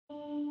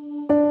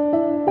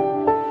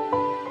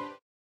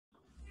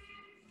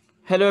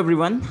Hello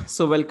everyone.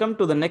 So welcome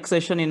to the next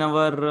session in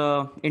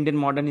our Indian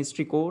Modern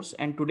History course,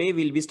 and today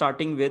we'll be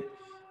starting with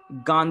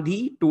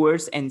Gandhi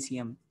towards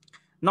NCM.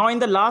 Now in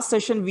the last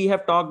session we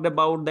have talked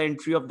about the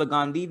entry of the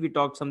Gandhi. We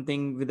talked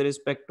something with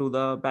respect to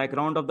the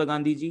background of the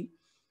Gandhiji.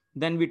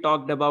 Then we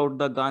talked about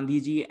the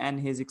Gandhiji and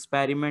his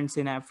experiments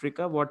in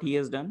Africa, what he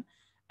has done,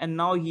 and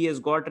now he has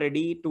got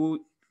ready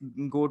to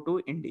go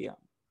to India,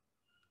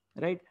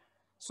 right?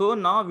 So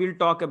now we'll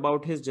talk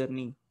about his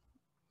journey.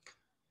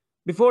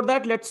 Before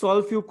that, let's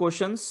solve few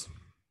questions.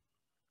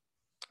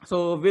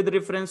 So with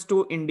reference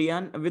to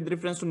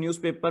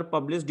newspaper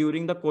published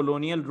during the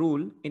colonial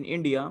rule in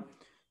India,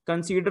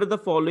 consider the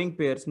following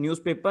pairs: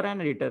 newspaper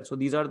and editor. So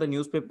these are the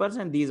newspapers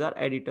and these are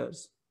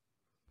editors.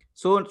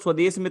 So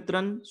Swadesh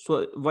Mitran,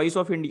 Voice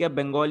of India,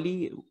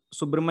 Bengali,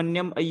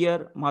 Subramanyam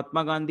Iyer,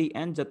 Mahatma Gandhi,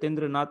 and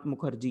Jatendranath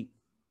Mukherjee.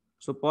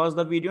 So pause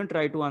the video and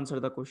try to answer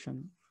the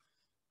question.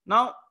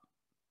 Now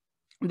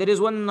there is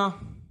one.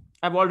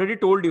 I've already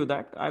told you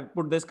that I've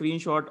put the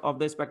screenshot of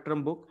the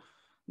Spectrum book,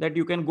 that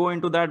you can go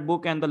into that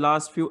book, and the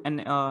last few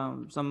and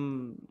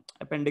some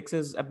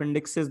appendixes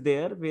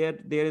there where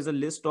there is a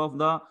list of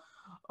the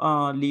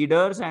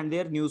leaders and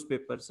their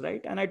newspapers,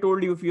 right? And I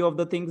told you a few of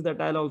the things that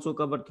I'll also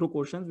cover through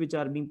questions which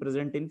are being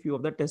present in few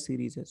of the test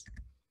series.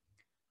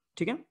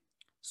 Okay,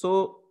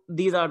 so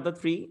these are the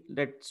three.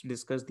 Let's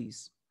discuss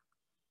these.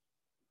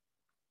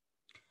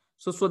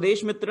 So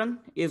Swadesh Mitran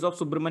is of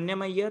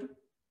Subramanyam Iyer.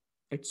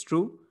 It's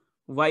true.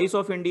 Voice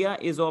of India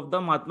is of the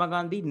Mahatma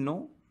Gandhi.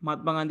 No.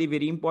 Mahatma Gandhi,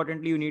 very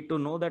importantly, you need to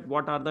know that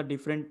what are the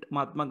different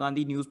Mahatma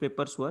Gandhi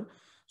newspapers were.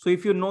 So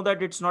if you know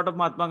that it's not of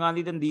Mahatma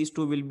Gandhi, then these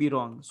two will be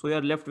wrong. So you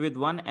are left with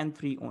 1 and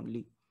 3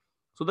 only.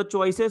 So the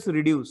choices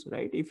reduce,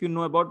 right? If you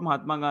know about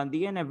Mahatma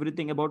Gandhi and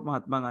everything about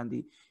Mahatma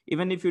Gandhi,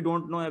 even if you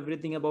don't know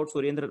everything about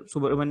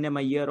Subramanyam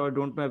Iyer or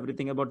don't know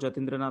everything about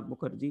Jatendranath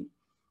Mukherjee,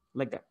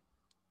 like that.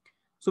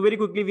 So very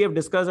quickly, we have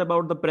discussed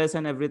about the press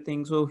and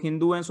everything. So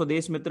Hindu and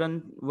Swadesh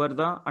Mitran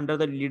were under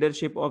the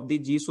leadership of the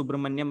G.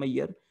 Subramanyam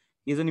Iyer.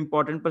 He is an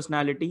important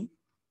personality.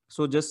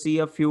 So just see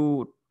a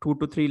few 2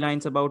 to 3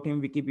 lines about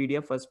him.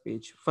 Wikipedia first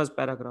page, first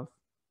paragraph.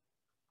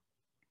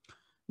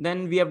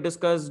 Then we have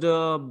discussed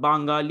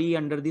Bengali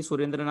under the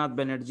Surendranath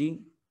Banerjee,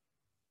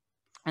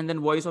 and then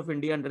Voice of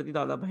India under the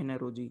Dadabhai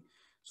Nauroji.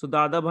 So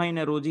Dadabhai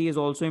Nauroji is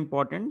also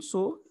important.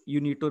 So you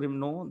need to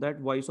know that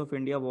Voice of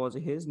India was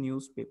his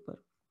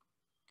newspaper.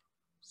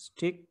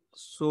 Stick.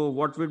 So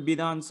what would be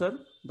the answer?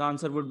 The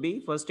answer would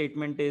be, first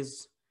statement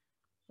is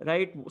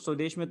right,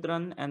 Swadesh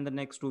Mitran, and the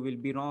next two will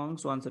be wrong.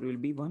 So answer will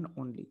be 1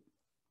 only.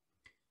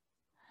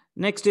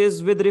 Next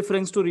is, with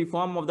reference to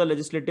reform of the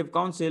Legislative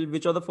Council,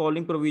 which of the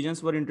following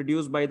provisions were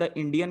introduced by the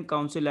Indian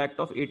Council Act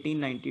of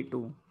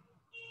 1892?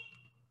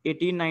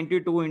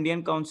 1892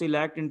 Indian Council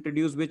Act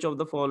introduced which of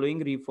the following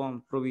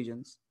reform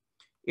provisions?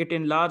 It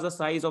enlarged the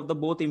size of the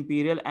both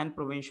imperial and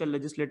provincial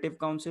legislative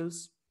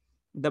councils.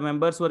 The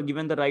members were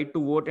given the right to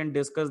vote and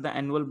discuss the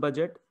annual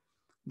budget.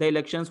 The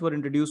elections were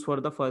introduced for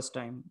the first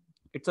time.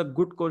 It's a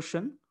good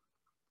question.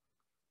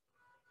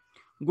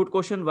 Good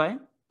question. Why?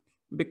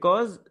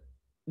 Because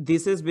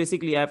this is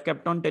basically, I've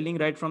kept on telling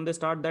right from the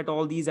start that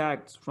all these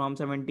acts from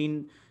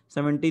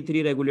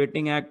 1773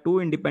 Regulating Act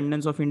to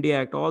Independence of India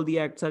Act, all the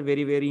acts are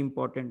very, very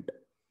important.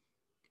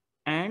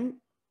 And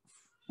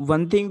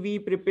one thing we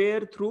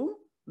prepare through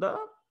the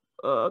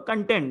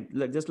content,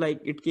 just like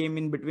it came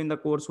in between the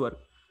coursework.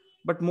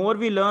 But more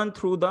we learn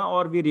through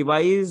or we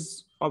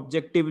revise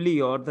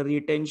objectively, or the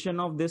retention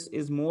of this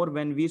is more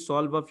when we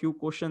solve a few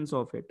questions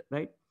of it,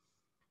 right?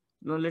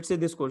 Now let's say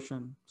this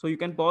question. So you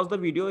can pause the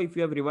video if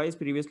you have revised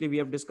previously. We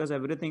have discussed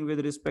everything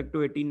with respect to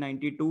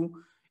 1892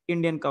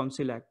 Indian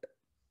Council Act.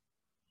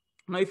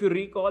 Now, if you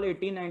recall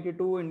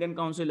 1892 Indian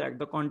Council Act,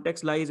 the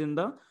context lies in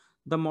the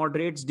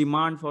moderates'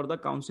 demand for the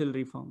council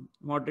reform.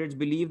 Moderates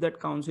believe that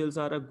councils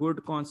are a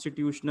good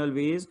constitutional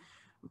ways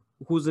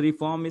whose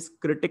reform is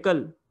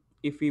critical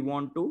if we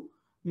want to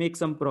make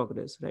some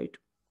progress, right?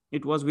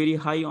 It was very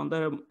high on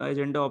the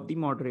agenda of the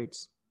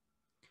moderates.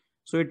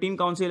 So 18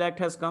 Council Act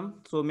has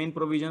come. So main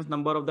provisions,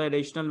 number of the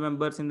additional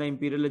members in the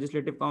Imperial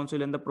Legislative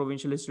Council and the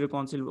Provincial Legislative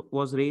Council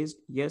was raised.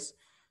 Yes.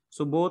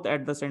 So both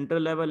at the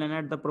central level and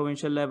at the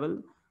provincial level,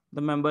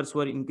 the members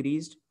were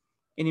increased.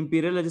 In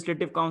Imperial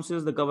Legislative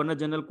Councils, the Governor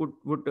General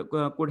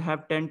could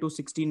have 10 to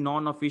 16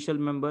 non-official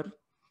members,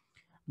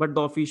 but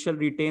the official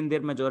retained their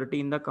majority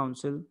in the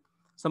council.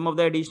 Some of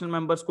the additional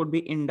members could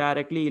be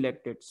indirectly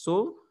elected.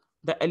 So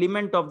the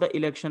element of the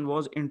election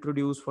was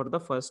introduced for the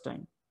first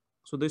time.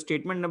 So the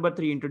statement number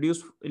 3,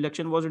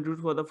 election was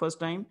introduced for the first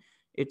time.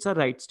 It's a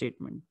right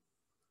statement.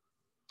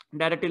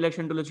 Direct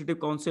election to Legislative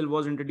Council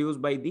was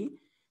introduced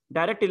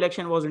direct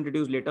election was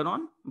introduced later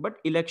on, but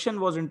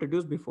election was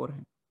introduced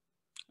beforehand.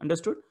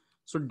 Understood?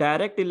 So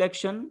direct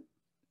election,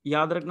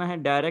 yaad rakhna hai,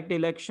 direct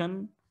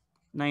election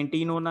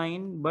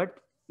 1909,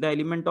 but the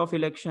element of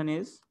election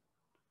is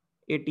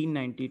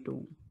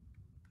 1892.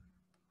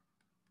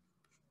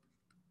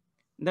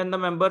 Then the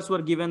members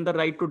were given the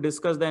right to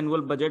discuss the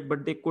annual budget,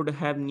 but they could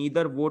have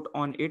neither vote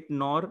on it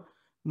nor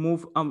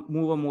move a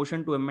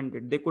motion to amend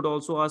it. They could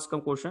also ask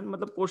a question,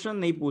 मतलब question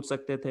नहीं पूछ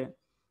सकते थे,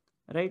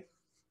 right?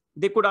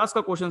 They could ask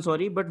a question,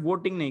 sorry, but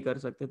voting nahi kar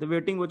sakte the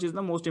voting, which is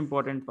the most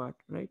important part,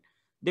 right?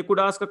 They could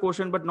ask a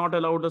question but not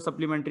allowed a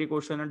supplementary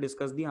question and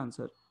discuss the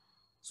answer.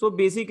 So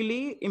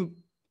basically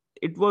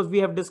it was, we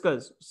have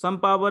discussed, some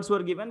powers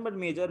were given but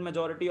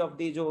majority of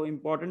the jo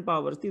important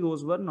powers thi,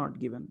 those were not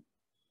given.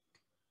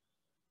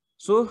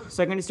 So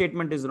second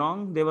statement is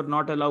wrong, they were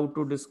not allowed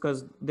to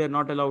discuss, they're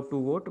not allowed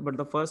to vote, but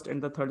the first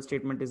and the third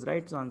statement is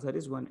right. So answer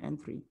is 1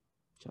 and 3.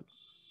 Chalo.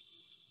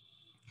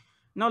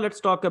 Now let's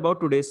talk about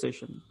today's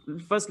session.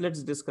 First,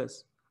 let's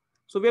discuss.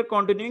 So we are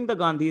continuing the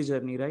Gandhi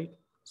journey, right?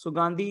 So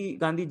Gandhi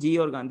ji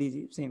or Gandhi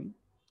ji, same.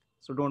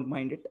 So don't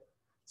mind it.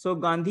 So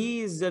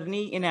Gandhi's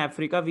journey in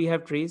Africa we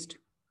have traced,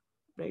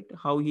 right?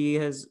 How he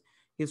has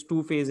his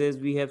two phases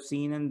we have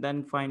seen, and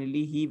then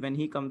finally when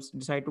he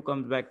decide to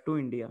come back to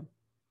India,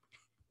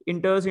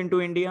 enters into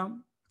India.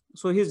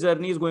 So his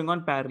journey is going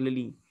on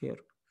parallelly here.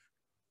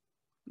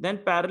 Then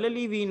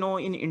parallelly we know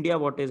in India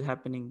what is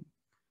happening.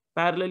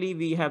 Parallelly,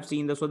 we have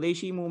seen the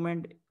Swadeshi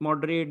movement,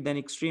 moderate, then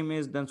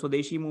extremist, then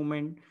Swadeshi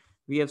movement.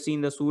 We have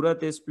seen the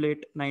Surat is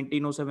split,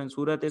 1907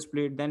 Surat is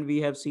split. Then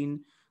we have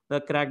seen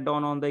the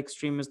crackdown on the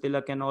extremists,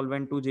 Tilak and all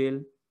went to jail.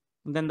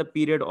 Then the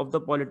period of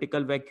the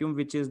political vacuum,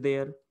 which is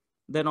there.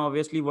 Then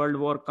obviously World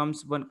War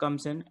comes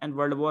in, and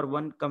World War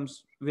I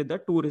comes with the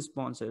two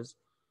responses.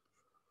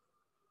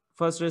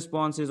 First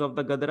response is of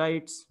the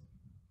Ghadarites,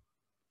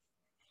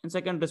 and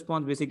second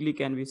response basically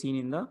can be seen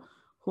in the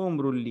Home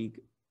Rule League,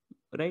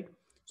 right?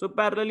 So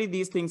parallelly,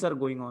 these things are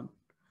going on.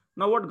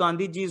 Now, what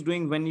Gandhiji is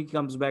doing when he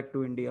comes back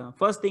to India?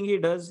 First thing he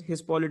does,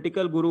 his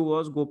political guru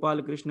was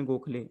Gopal Krishna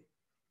Gokhale.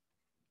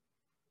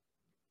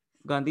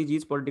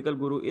 Gandhiji's political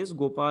guru is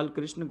Gopal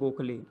Krishna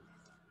Gokhale,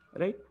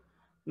 right?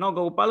 Now,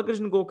 Gopal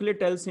Krishna Gokhale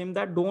tells him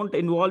that don't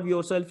involve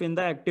yourself in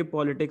the active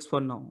politics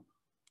for now.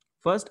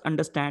 First,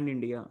 understand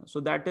India. So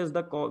that is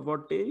the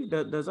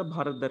there's a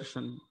Bharat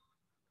Darshan,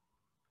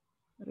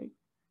 right?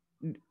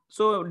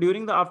 So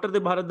during the after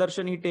the Bharat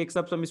Darshan, he takes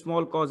up some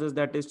small causes,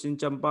 that is in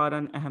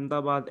Champaran,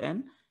 Ahmedabad,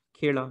 and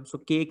Kheda. So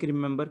cake,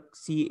 remember,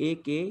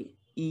 CAKE.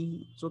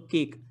 So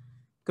cake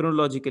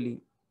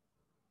chronologically.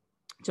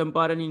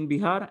 Champaran in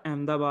Bihar,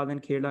 Ahmedabad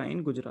and Kheda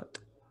in Gujarat.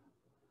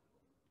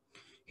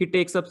 He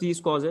takes up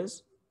these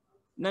causes.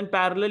 Then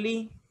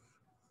parallelly,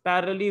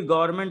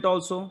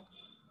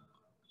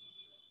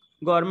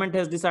 government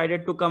has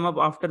decided to come up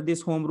after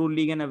this Home Rule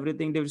League and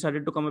everything. They've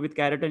decided to come up with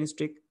carrot and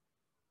stick.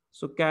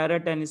 So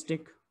carrot and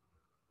stick.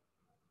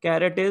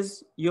 Carrot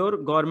is your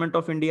Government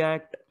of India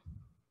Act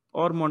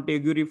or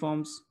Montagu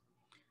reforms,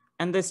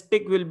 and the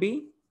stick will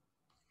be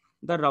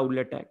the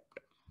Rowlatt Act.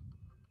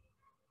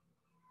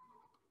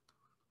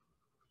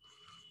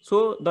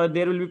 So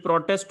there will be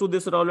protest to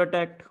this Rowlatt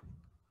Act,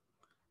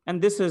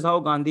 and this is how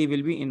Gandhi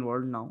will be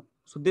involved now.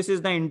 So this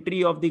is the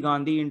entry of the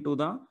Gandhi into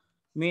the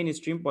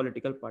mainstream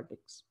political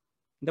politics,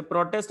 the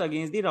protest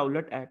against the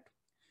Rowlatt Act.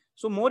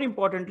 So more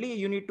importantly,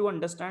 you need to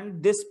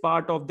understand this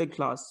part of the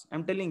class.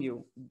 I'm telling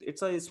you,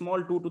 it's a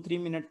small 2 to 3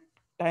 minute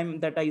time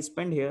that I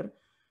spend here,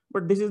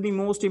 but this is the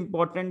most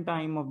important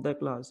time of the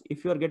class.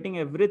 If you are getting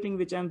everything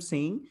which I'm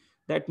saying,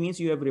 that means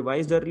you have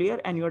revised earlier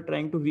and you are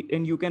trying to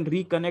and you can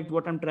reconnect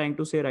what I'm trying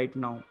to say right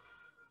now.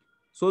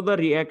 So the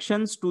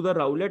reactions to the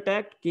Rowlatt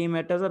Act came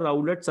at as a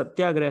Rowlatt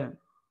Satyagraha,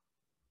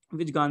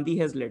 which Gandhi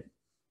has led.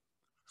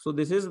 So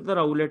this is the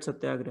Rowlatt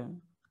Satyagraha.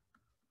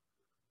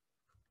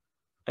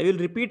 I will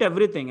repeat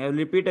everything. I will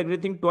repeat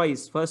everything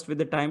twice. First with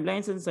the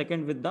timelines and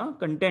second with the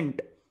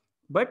content.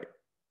 But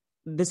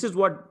this is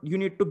what you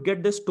need to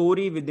get the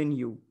story within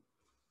you.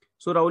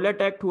 So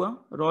Rowlatt Act hua.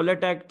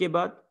 Rowlatt Act ke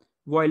baad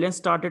violence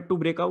started to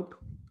break out.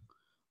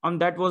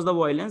 And that was the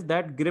violence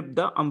that gripped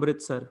the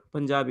Amritsar,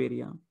 Punjab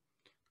area.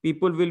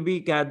 People will be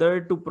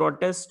gathered to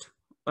protest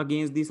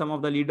against some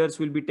of the leaders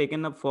will be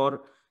taken up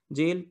for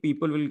jail.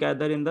 People will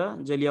gather in the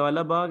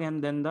Jallianwala Bagh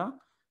and then the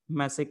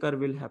massacre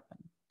will happen.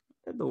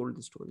 That's the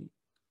old story.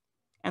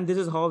 And this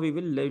is how we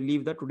will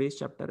leave the today's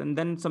chapter. And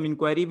then some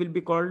inquiry will be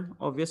called,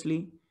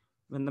 obviously,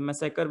 when the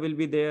massacre will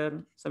be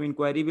there, some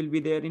inquiry will be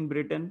there in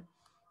Britain.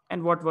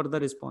 And what were the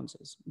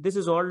responses? This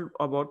is all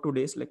about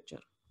today's lecture.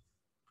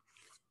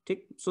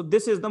 So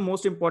this is the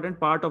most important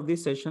part of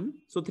this session.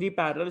 So 3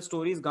 parallel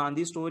stories,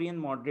 Gandhi story and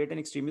moderate and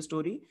extremist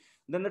story.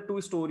 Then the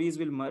 2 stories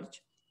will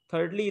merge.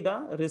 Thirdly,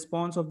 the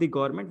response of the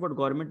government, what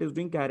government is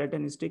doing, carrot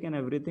and stick and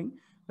everything.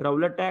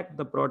 Rowlatt Act,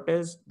 the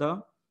protest,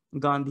 the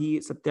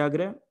Gandhi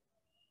Satyagraha.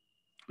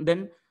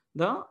 Then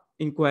the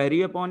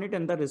inquiry upon it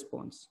and the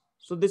response.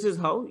 So this is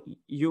how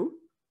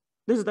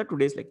this is the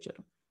today's lecture.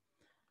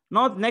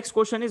 Now, the next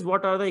question is,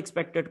 what are the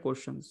expected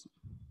questions?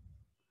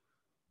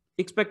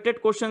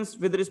 Expected questions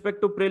with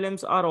respect to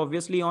prelims are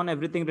obviously on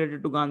everything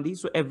related to Gandhi.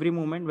 So every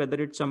movement, whether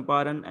it's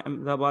Champaran,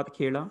 Ahmedabad,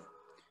 Kheda,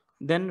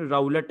 then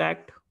Rowlatt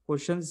Act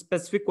questions,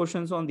 specific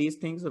questions on these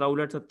things,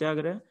 Rowlatt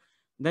Satyagraha,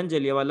 then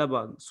Jallianwala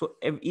Bagh. So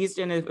each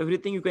and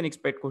everything you can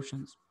expect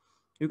questions.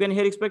 You can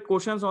here expect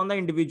questions on the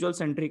individual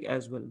centric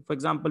as well. For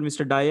example,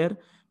 Mr. Dyer,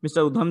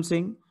 Mr. Udham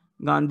Singh,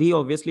 Gandhi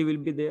obviously will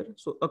be there.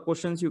 So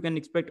questions you can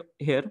expect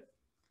here.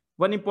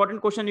 One important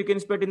question you can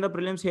expect in the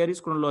prelims here is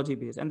chronology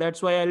based, and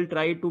that's why I'll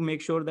try to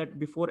make sure that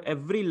before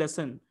every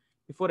lesson,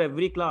 before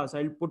every class,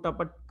 I'll put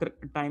up a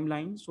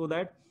timeline so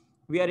that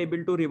we are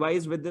able to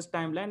revise with this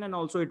timeline, and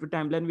also it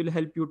timeline will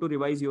help you to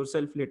revise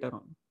yourself later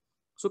on.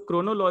 So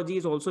chronology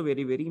is also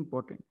very, very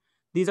important.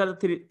 These are the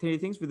three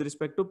things with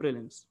respect to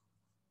prelims.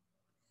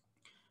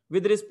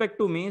 With respect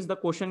to mains, the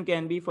question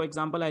can be, for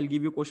example, I'll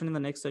give you a question in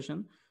the next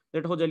session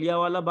that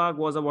Jallianwala Bagh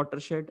was a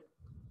watershed,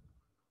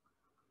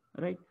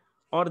 right?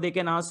 Or they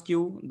can ask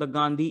you the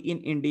Gandhi in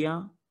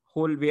India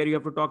whole, where you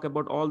have to talk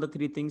about all the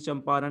three things: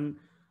 Champaran,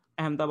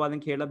 Ahmedabad,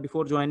 and Kheda.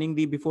 Before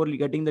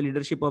getting the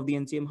leadership of the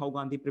NCM, how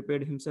Gandhi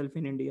prepared himself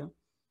in India.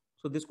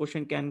 So this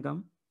question can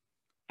come,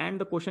 and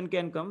the question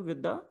can come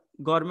with the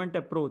government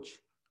approach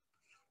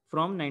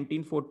from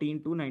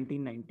 1914 to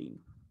 1919.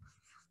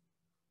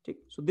 Okay.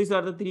 So these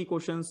are the 3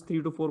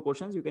 to 4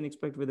 questions you can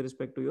expect with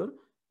respect to your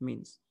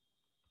means.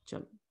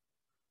 Chalo.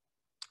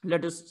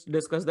 Let us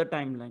discuss the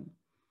timeline.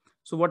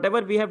 So whatever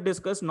we have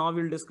discussed, now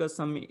we'll discuss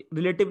some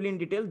relatively in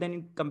detail, then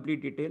in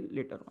complete detail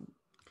later on.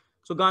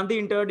 So Gandhi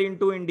entered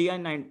into India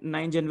in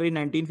 9 January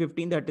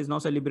 1915, that is now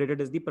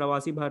celebrated as the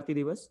Pravasi Bharati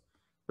Divas.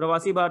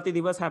 Pravasi Bharati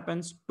Divas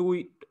happens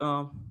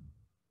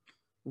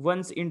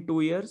once in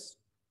 2 years.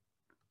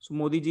 So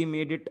Modi ji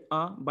made it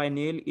a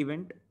biennial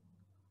event,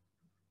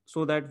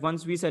 so that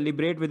once we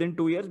celebrate within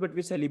 2 years, but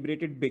we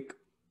celebrate it big.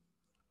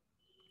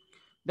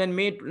 Then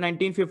May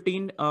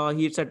 1915,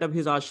 he set up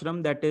his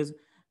ashram, that is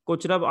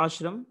Kochrab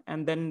ashram,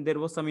 and then there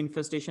was some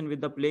infestation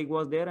with the plague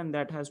was there, and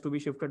that has to be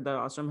shifted. The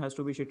ashram has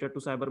to be shifted to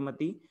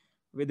Sabarmati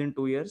within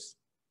 2 years.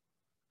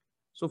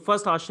 So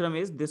first ashram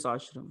is this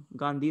ashram.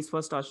 Gandhi's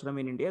first ashram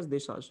in India is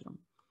this ashram.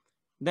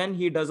 Then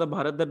he does a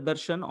Bharat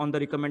Darshan on the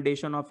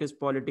recommendation of his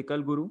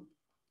political guru,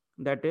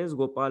 that is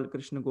Gopal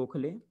Krishna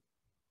Gokhale.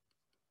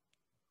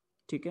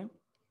 Okay.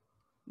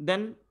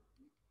 Then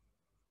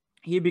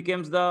he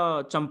becomes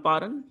the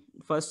Champaran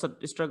first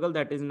struggle,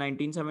 that is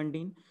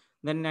 1917.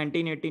 Then in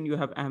 1918 you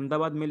have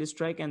Ahmedabad mill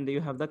strike, and you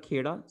have the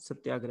Kheda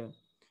Satyagraha.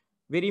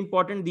 Very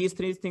important, these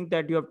three things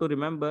that you have to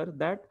remember,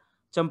 that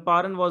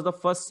Champaran was the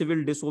first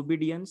civil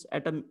disobedience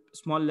at a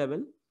small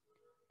level.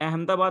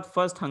 Ahmedabad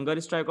first hunger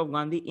strike of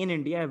Gandhi in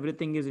India,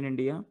 everything is in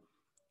India.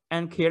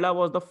 And Kheda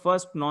was the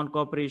first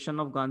non-cooperation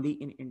of Gandhi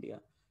in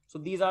India. So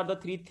these are the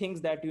three things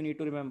that you need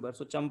to remember.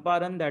 So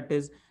Champaran, that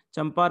is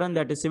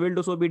civil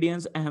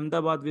disobedience,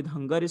 Ahmedabad with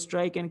hunger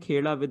strike, and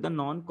Kheda with the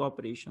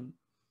non-cooperation.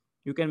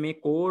 You can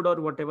make code or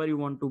whatever you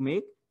want to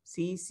make.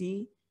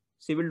 CC,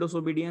 civil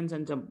disobedience,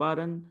 and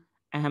Champaran,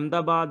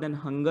 Ahmedabad and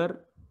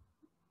hunger,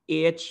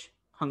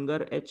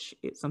 hunger, H,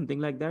 something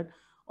like that.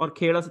 Or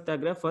Kheda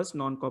Satyagraha, first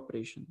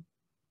non-cooperation.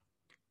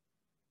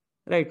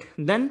 Right.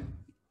 Then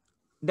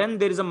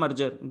there is a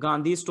merger.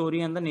 Gandhi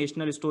story and the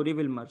national story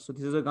will merge. So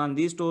this is a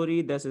Gandhi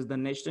story. This is the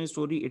national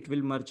story. It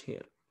will merge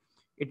here.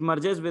 It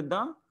merges with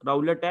the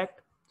Rowlatt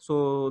Act.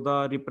 So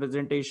the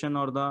representation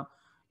or the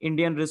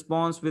Indian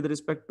response with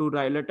respect to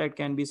Rowlatt Act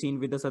can be seen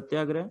with the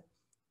Satyagraha,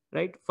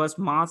 right? First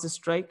mass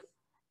strike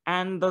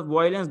and the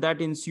violence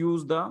that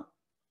ensues the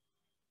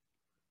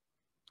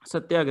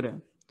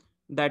Satyagraha,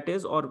 that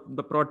is, or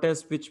the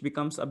protest which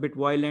becomes a bit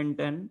violent,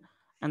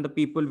 and the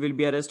people will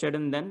be arrested,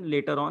 and then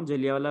later on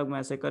Jallianwala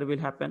massacre will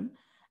happen,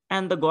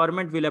 and the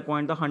government will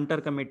appoint the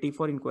Hunter Committee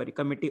for Inquiry,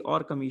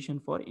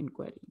 commission for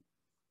inquiry.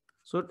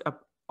 So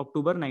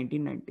October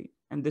 1990,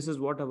 and this is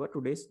what our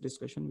today's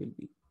discussion will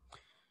be.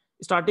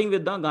 Starting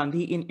with the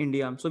Gandhi in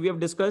India. So we have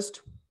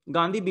discussed,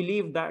 Gandhi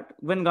believed that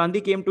when Gandhi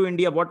came to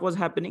India, what was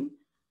happening?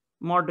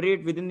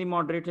 Moderate, within the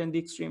moderate and the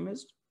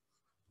extremist.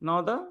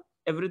 Now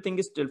everything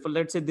is still, for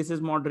let's say this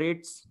is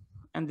moderates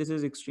and this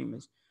is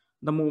extremist.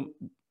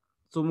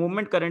 So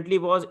movement currently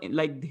was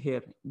like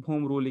here,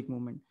 home ruling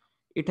movement.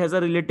 It has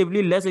a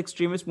relatively less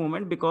extremist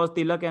movement because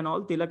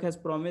Tilak has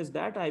promised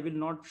that I will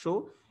not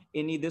show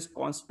any this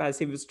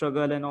passive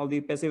struggle and all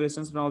the passive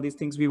resistance and all these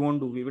things we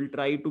won't do. We will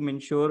try to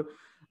ensure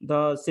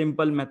the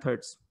simple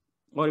methods,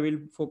 or we'll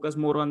focus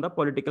more on the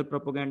political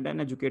propaganda and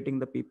educating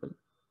the people.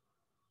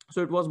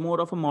 So it was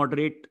more of a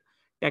moderate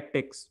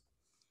tactics.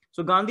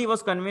 So Gandhi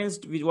was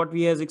convinced with what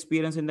we has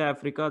experienced in the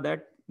Africa,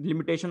 that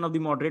limitation of the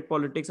moderate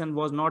politics, and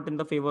was not in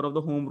the favor of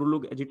the home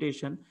rule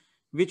agitation,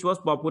 which was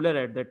popular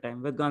at that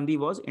time where Gandhi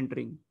was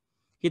entering.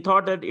 He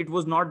thought that it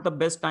was not the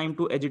best time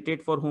to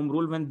agitate for home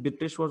rule when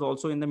British was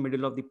also in the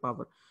middle of the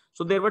power.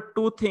 So there were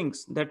two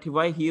things that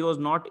why he was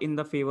not in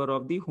the favor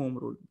of the home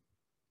rule.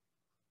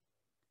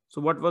 So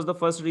what was the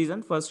first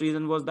reason? First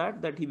reason was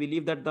that he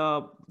believed that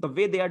the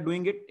way they are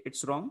doing it,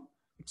 it's wrong.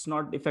 It's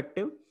not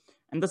effective.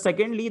 And the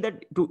secondly,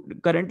 that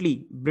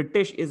currently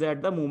British is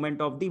at the moment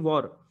of the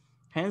war.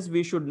 Hence,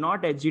 we should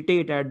not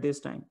agitate at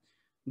this time.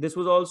 This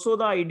was also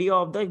the idea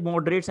of the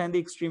moderates and the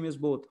extremists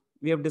both.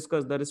 We have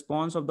discussed the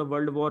response of the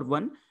World War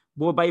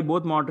I by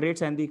both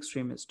moderates and the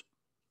extremists.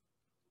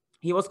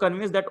 He was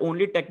convinced that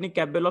only technique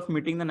capable of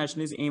meeting the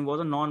nationalist aim was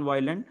a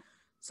non-violent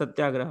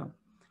satyagraha.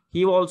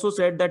 He also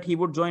said that he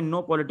would join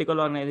no political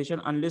organization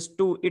unless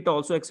it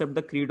also accept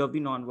the creed of the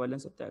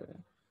non-violent satyagraha.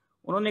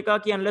 उन्होंने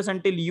कहा कि unless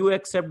until you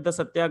accept the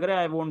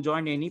satyagraha, I won't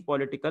join any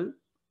political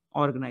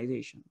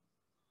organization.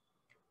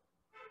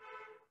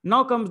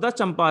 Now comes the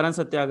Champaran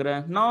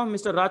Satyagraha. Now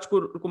Mr.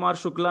 Rajkumar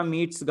Shukla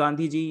meets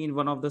Gandhiji in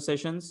one of the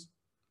sessions.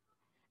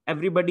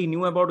 Everybody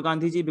knew about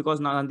Gandhiji because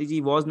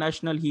Gandhiji was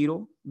national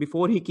hero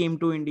before he came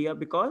to India,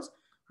 because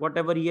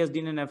whatever he has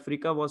done in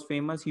Africa was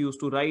famous. He used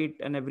to write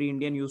and every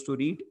Indian used to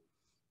read.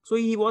 So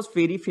he was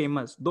very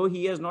famous, though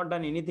he has not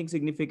done anything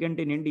significant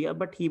in India,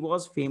 but he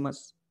was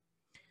famous.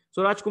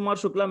 So Rajkumar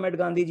Shukla met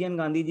Gandhiji and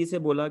Gandhiji se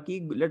bola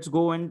ki let's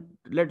go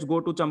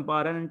to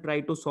Champaran and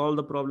try to solve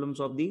the problems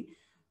of the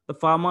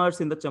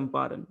farmers in the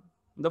Champaran.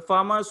 The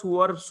farmers who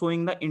are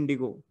sowing the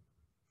indigo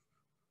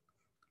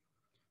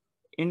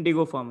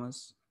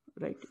farmers,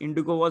 right?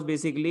 Indigo was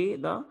basically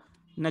the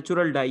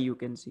natural dye, you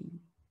can see.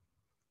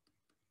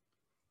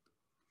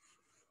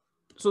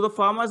 So the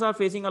farmers are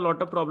facing a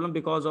lot of problem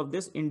because of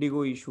this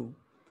indigo issue.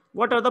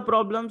 What are the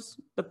problems?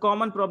 The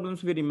common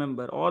problems we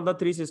remember. All the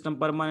three systems,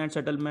 permanent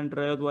settlement,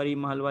 Rayodwari,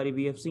 Mahalwari,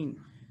 we have seen.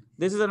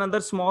 This is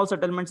another small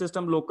settlement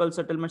system, local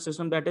settlement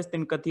system, that is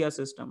Tinkatia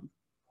system.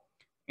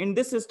 In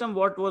this system,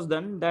 what was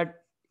done,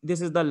 that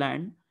this is the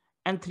land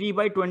and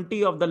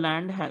 3/20 of the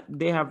land,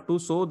 they have to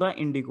sow the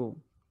indigo,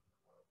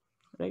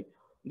 right?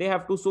 They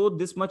have to sow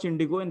this much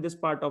indigo in this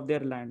part of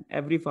their land,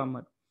 every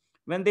farmer.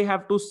 When they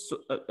have to,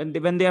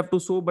 when they have to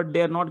sow, but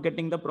they are not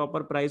getting the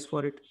proper price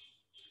for it.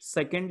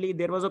 Secondly,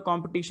 there was a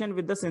competition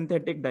with the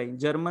synthetic dye,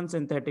 German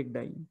synthetic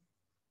dye.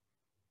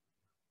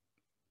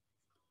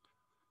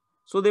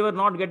 So they were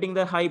not getting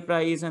the high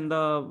price, and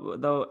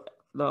the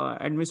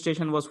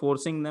administration was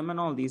forcing them and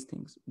all these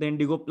things. The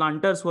indigo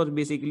planters was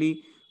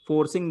basically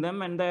forcing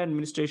them, and the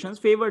administrations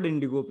favored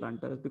indigo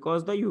planters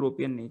because the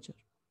European nature.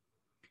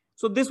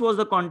 So this was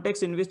the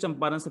context in which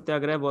Champaran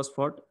Satyagraha was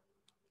fought.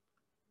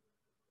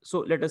 So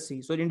let us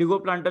see. So indigo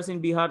planters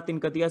in Bihar,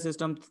 Tinkatia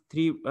system,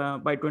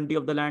 3/20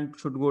 of the land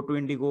should go to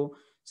indigo.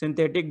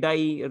 Synthetic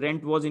dye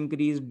rent was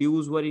increased,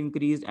 dues were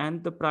increased,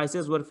 and the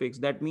prices were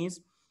fixed. That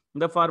means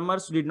the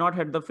farmers did not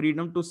have the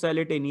freedom to sell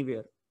it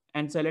anywhere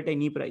and sell at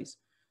any price.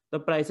 The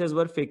prices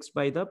were fixed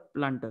by the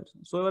planters.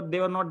 So they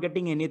were not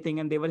getting anything,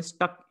 and they were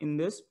stuck in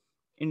this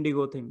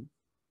indigo thing.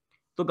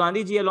 So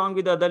Gandhiji, along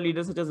with other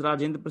leaders such as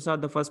Rajendra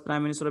Prasad, the first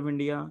Prime Minister of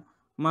India,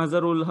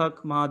 Mazharul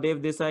Haq,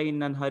 Mahadev Desai,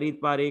 Nanharit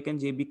Parekh, and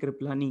J.B.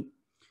 Kriplani.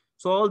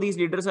 So all these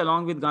leaders,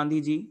 along with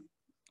Gandhiji,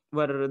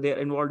 were there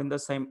involved in the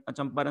same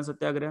Champaran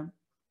Satyagraha.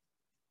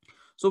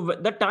 So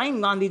the time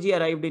Gandhiji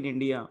arrived in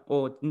India,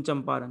 in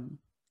Champaran,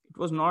 it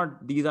was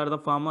not, these are the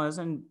farmers.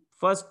 And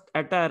first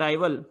at the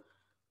arrival,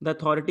 the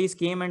authorities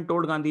came and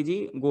told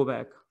Gandhiji, go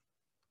back,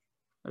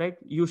 right?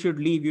 You should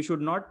leave. You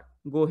should not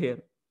go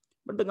here.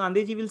 But the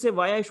Gandhiji will say,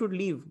 why I should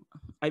leave?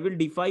 I will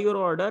defy your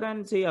order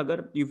and say,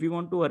 agar, if you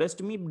want to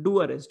arrest me,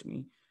 do arrest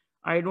me.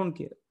 I don't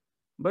care.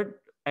 But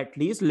at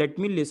least let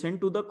me listen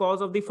to the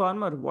cause of the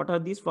farmer. What are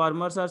these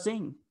farmers are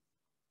saying,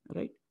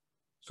 right?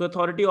 So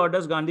authority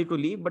orders Gandhi to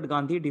leave, but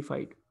Gandhi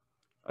defied.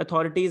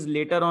 Authorities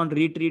later on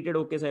retreated.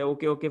 Okay, say,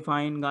 okay,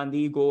 fine,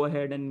 Gandhi, go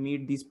ahead and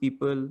meet these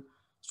people.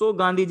 So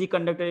Gandhiji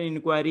conducted an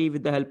inquiry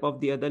with the help of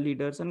the other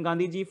leaders, and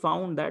Gandhiji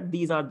found that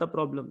these are the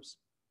problems.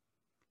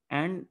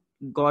 And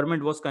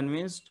government was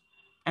convinced,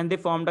 and they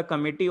formed a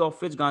committee of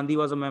which Gandhi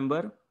was a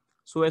member,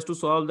 so as to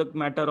solve the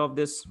matter of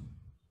this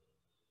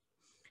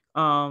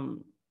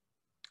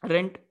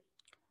rent.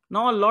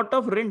 Now a lot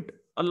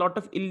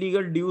of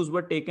illegal dues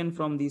were taken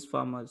from these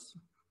farmers,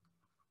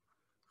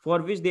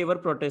 for which they were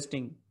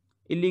protesting.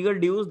 Illegal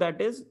dues, that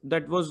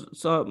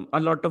was a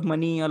lot of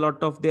money, a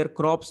lot of their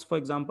crops, for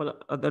example,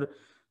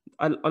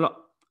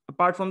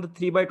 apart from the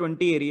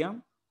 3/20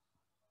 area,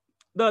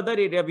 the other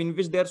area in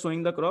which they are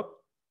sowing the crop,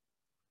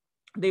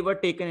 they were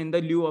taken in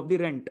the lieu of the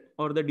rent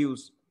or the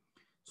dues.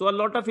 So a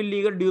lot of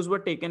illegal dues were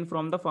taken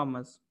from the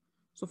farmers.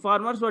 So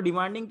farmers were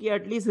demanding ki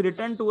at least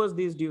return to us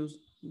these dues.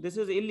 This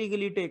is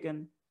illegally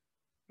taken,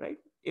 right?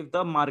 If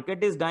the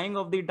market is dying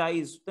of the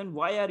dyes, then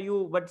why are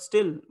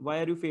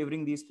you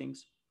favoring these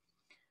things?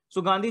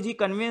 So Gandhiji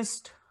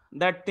convinced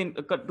that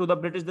to the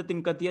British, the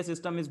Tinkatia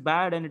system is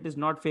bad and it is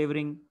not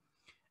favoring.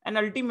 And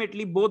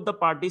ultimately, both the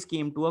parties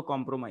came to a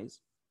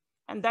compromise.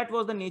 And that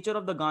was the nature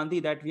of the Gandhi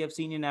that we have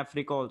seen in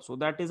Africa also.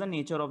 That is the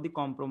nature of the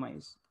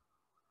compromise.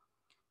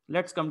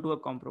 Let's come to a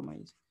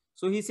compromise.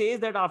 So he says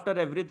that after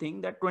everything,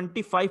 that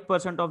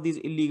 25% of these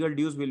illegal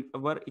dues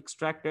were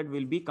extracted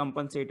will be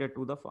compensated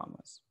to the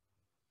farmers.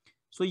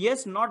 So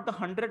yes, not the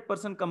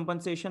 100%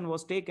 compensation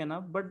was taken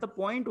up, but the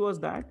point was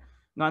that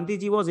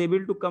Gandhiji was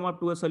able to come up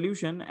to a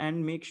solution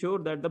and make sure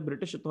that the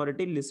British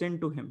authority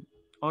listened to him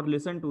or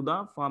listened to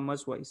the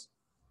farmers' voice.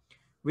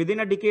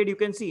 Within a decade, you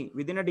can see,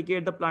 within a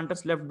decade, the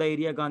planters left the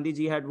area.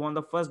 Gandhiji had won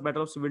the first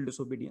battle of civil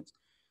disobedience.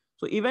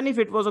 So even if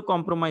it was a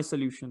compromise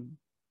solution,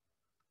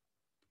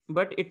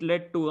 but it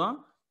led to a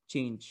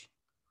change,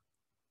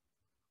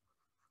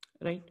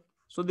 right?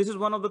 So this is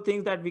one of the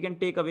things that we can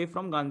take away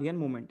from Gandhian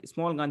movement,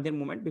 small Gandhian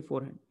movement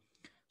beforehand.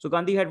 So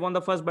Gandhi had won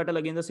the first battle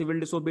against the civil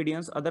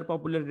disobedience. Other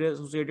popular leaders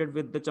associated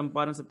with the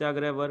Champaran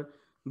Satyagraha were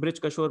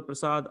Brij Kishore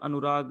Prasad,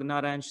 Anurag,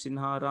 Narayan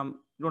Sinha, Ram.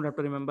 You don't have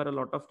to remember a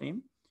lot of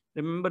names.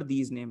 Remember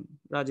these names: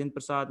 Rajendra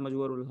Prasad,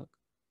 Majwarul Haq.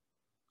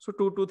 So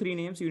 2 to 3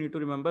 names you need to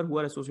remember who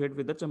are associated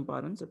with the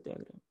Champaran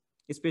Satyagraha,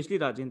 especially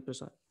Rajendra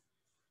Prasad.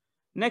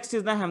 Next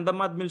is the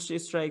Ahmedabad mill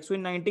strike. So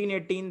in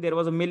 1918, there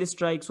was a mill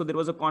strike. So there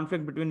was a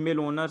conflict between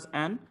mill owners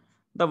and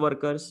the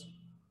workers.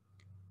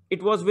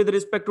 It was with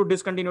respect to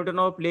discontinuation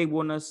of plague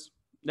bonus.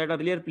 That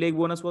earlier plague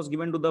bonus was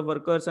given to the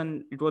workers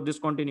and it was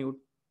discontinued.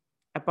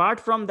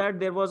 Apart from that,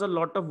 there was a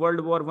lot of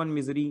World War I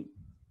misery.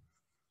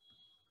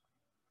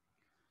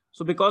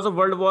 So because of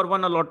World War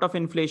I, a lot of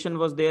inflation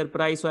was there,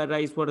 price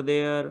rise were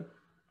there,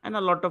 and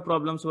a lot of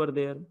problems were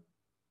there.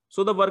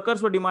 So the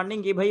workers were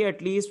demanding कि भाई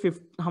at least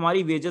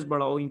हमारी wages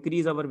बढ़ाओ,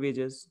 increase our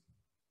wages.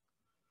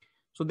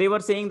 So they were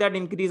saying that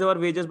increase our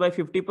wages by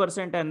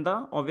 50%, and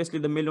obviously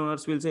the mill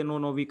owners will say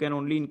no, we can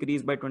only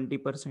increase by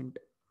 20%.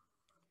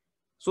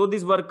 So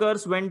these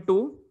workers went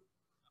to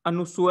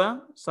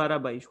Anusuya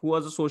Sarabhai, who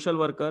was a social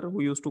worker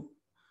who used to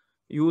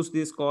use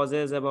these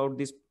causes about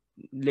these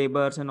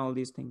labors and all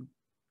these things.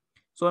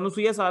 So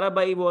Anusuya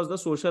Sarabhai was the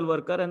social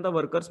worker and the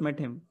workers met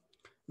him.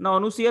 Now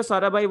Anusuya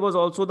Sarabhai was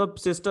also the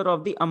sister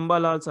of the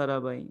Ambalal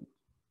Sarabhai.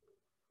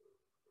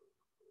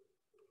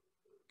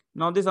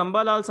 Now this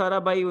Ambalal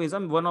Sarabhai is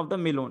one of the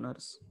mill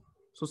owners.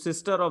 So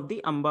sister of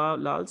the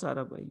Ambalal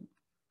Sarabhai.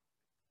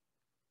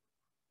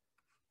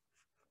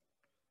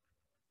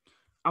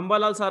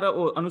 Ambalal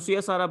Anusuya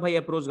Sarabhai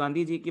approached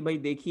Gandhi ji ki bhai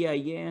dekhiye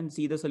aaiye and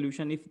see the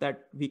solution if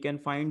that we can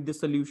find this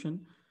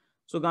solution.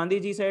 So Gandhi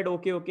ji said,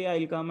 okay,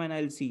 I'll come and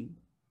I'll see.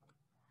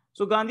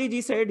 So Gandhi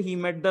ji said he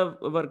met the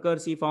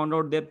workers, he found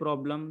out their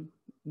problem.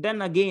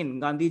 Then again,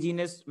 Gandhi ji,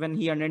 when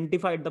he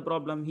identified the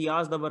problem, he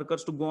asked the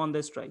workers to go on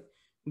the strike.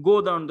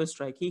 Go down the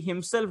strike. He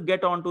himself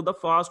get onto the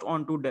fast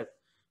onto death.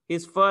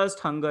 His first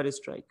hunger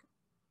strike.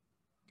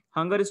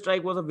 Hunger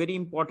strike was a very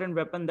important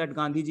weapon that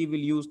Gandhi ji will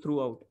use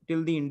throughout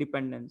till the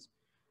independence.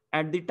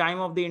 At the time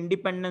of the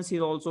independence, he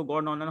also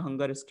got on a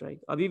hunger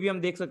strike. Abhi bhi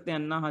hum dekh sakte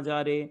hain Anna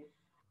Hazare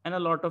and a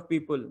lot of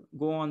people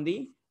go on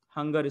the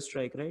hunger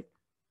strike, right?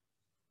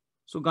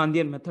 So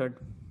Gandhian method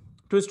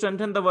to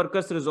strengthen the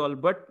workers' resolve,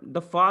 but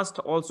the fast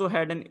also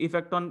had an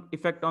effect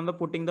on the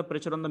putting the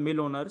pressure on the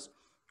mill owners,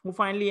 who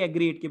finally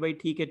agreed कि भाई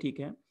ठीक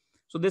है.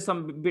 So they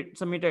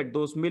submitted,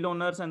 those mill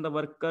owners and the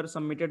workers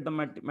submitted the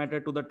matter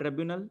to the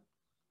tribunal.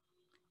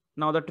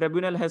 Now the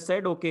tribunal has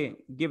said, okay,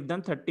 give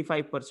them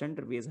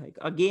 35% wage hike.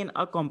 Again,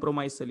 a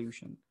compromise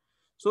solution.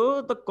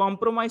 So the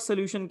compromise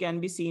solution can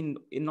be seen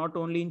not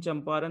only in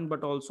Champaran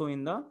but also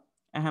in the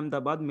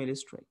Ahmedabad mill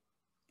strike.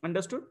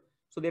 Understood?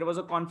 So there was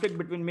a conflict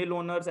between mill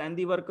owners and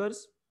the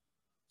workers.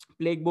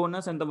 Plague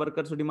bonus, and the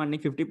workers were demanding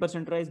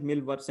 50% rise.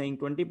 Mill were saying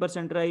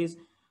 20% rise.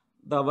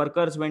 The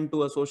workers went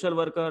to a social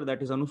worker,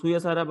 that is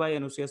Anusuya Sarabhai.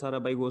 Anusuya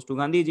Sarabhai goes to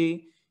Gandhi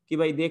ji कि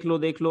भाई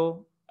देख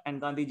लो. And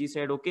Gandhi ji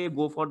said, okay,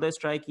 go for the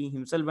strike. He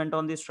himself went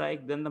on the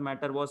strike. Then the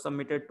matter was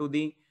submitted to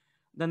the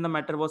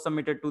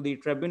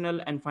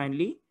tribunal, and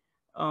finally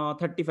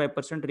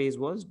 35% raise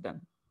was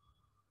done.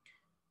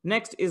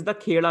 Next is the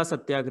Kheda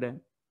Satyagraha.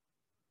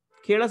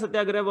 Kheda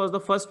Satyagraha was the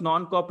first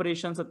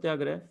non-cooperation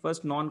Satyagraha,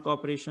 first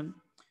non-cooperation.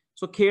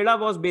 So Kheda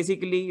was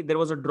basically, there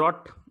was a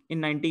drought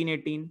in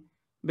 1918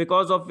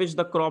 because of which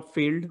the crop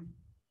failed.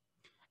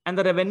 And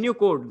the revenue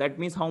code, that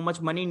means how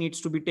much money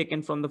needs to be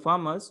taken from the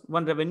farmers,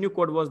 one revenue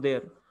code was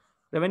there.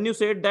 Revenue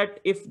said that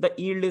if the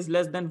yield is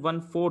less than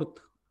 1/4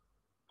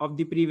 of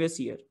the previous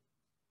year,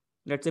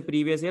 let's say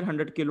previous year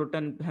 100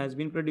 kiloton has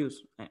been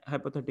produced,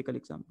 hypothetical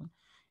example.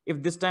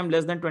 If this time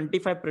less than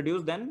 25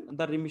 produced, then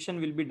the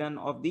remission will be done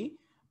of the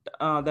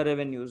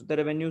revenues. The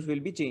revenues will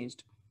be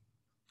changed.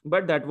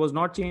 But that was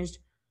not changed.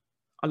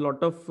 A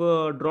lot of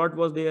drought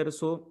was there,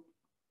 so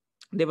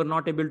they were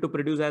not able to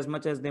produce as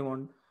much as they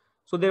want.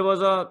 So there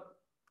was a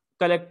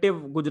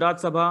collective Gujarat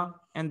Sabha,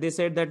 and they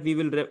said that we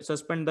will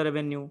suspend the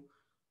revenue.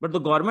 But the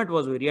government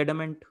was very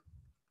adamant.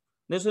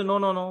 They said,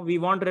 no, we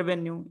want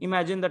revenue.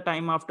 Imagine the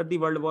time after the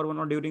World War I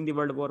or during the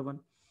World War I.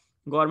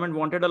 Government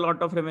wanted a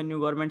lot of revenue.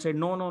 Government said,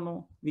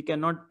 no, we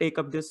cannot take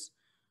up this.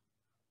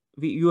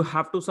 You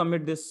have to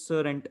submit this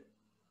rent.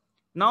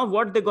 Now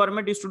what the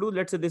government is to do,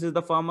 let's say this is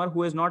the farmer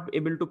who is not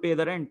able to pay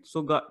the rent.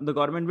 So the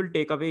government will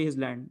take away his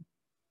land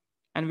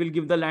and will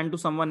give the land to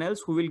someone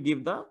else who will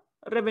give the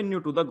revenue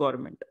to the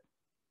government.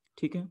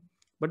 Okay?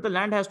 But the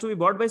land has to be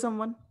bought by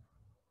someone.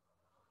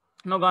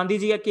 Now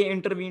Gandhiji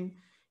intervened.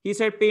 He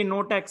said, pay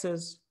no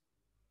taxes.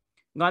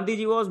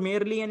 Gandhiji was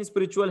merely a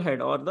spiritual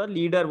head, or the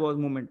leader was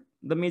movement.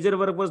 The major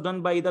work was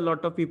done by the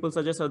lot of people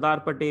such as Sardar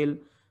Patel,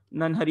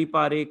 Nanhari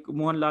Parekh,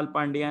 Mohanlal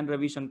Pandey, and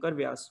Ravi Shankar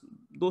Vyas.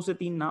 2 से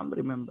 3 naam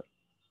remember.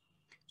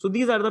 So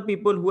these are the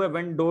people who have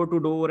went door to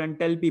door and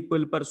tell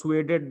people,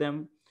 persuaded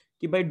them,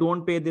 कि भाई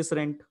don't pay this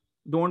rent,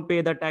 don't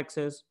pay the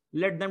taxes,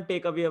 let them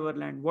take away our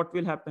land. What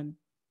will happen?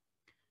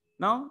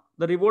 Now,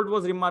 the revolt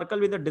was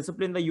remarkable with the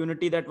discipline, the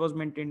unity that was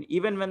maintained.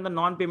 Even when the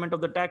non-payment of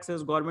the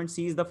taxes, government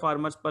seized the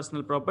farmers'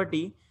 personal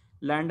property,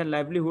 land and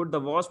livelihood, the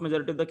vast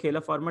majority of the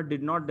Khela farmer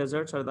did not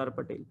desert Sardar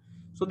Patel.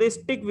 So they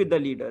stick with the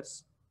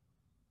leaders.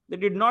 They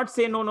did not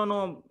say,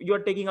 no, you are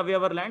taking away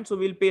our land, so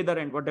we'll pay the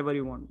rent, whatever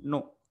you want.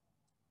 No.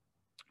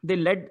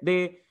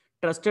 They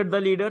trusted the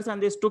leaders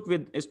and they stood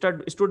with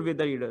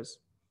the leaders.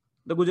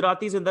 The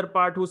Gujaratis in their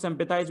part who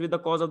sympathized with the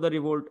cause of the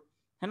revolt,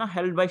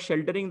 helped by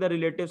sheltering the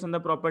relatives and the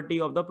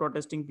property of the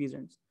protesting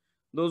peasants.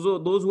 Those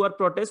who are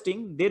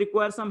protesting, they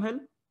require some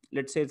help,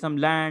 let's say some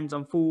land,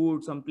 some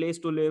food, some place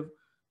to live.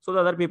 So the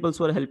other peoples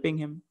were helping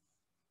him.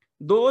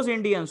 Those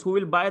Indians who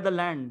will buy the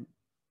land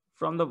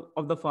from the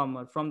of the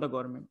farmer from the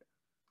government.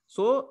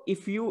 So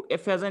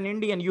if as an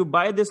Indian you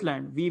buy this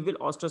land, we will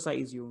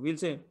ostracize you. We'll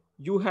say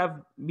you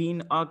have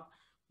been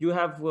you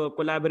have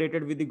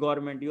collaborated with the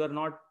government. You are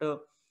not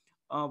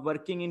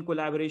working in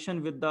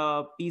collaboration with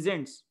the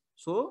peasants.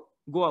 So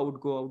go out,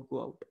 go out,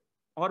 go out,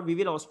 or we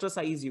will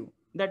ostracize you.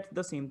 That's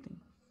the same thing.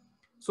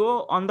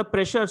 So on the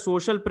pressure,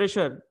 social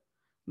pressure,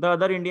 the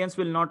other Indians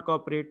will not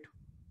cooperate.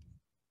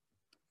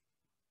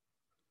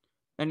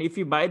 And if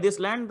we buy this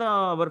land,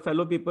 our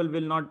fellow people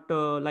will not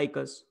like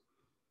us.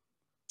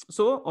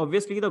 So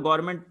obviously the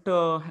government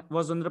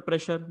was under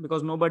pressure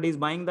because nobody is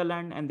buying the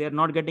land and they are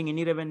not getting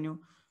any revenue.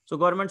 So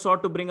government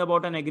sought to bring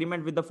about an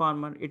agreement with the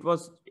farmer. It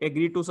was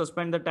agreed to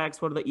suspend the tax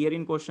for the year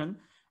in question,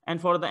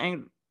 and for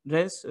the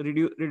rest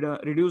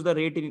reduce the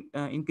rate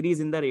increase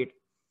in the rate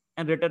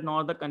and return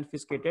all the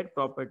confiscated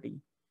property.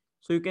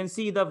 So you can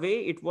see the way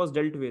it was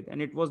dealt with,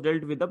 and it was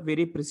dealt with a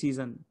very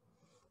precision.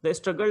 The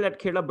struggle at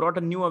Khela brought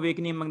a new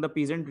awakening among the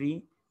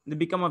peasantry. They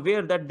become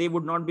aware that they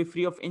would not be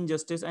free of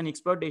injustice and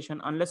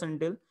exploitation unless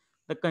until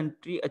the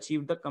country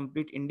achieved the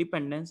complete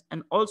independence,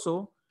 and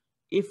also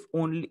if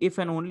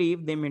and only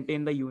if they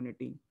maintain the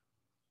unity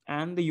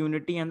and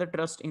the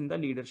trust in the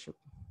leadership.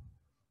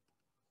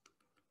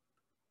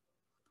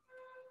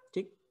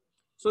 Okay?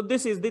 So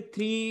this is the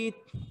three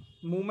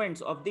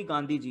movements of the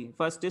Gandhiji.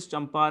 First is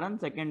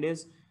Champaran, second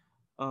is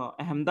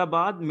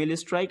Ahmedabad mill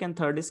strike, and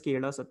third is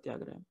Khela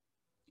Satyagraha.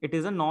 It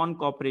is a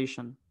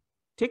non-cooperation.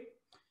 ठीक?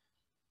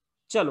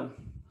 Chalo.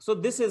 So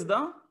this is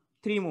the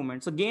three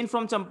movements. Again,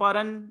 from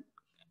Champaran,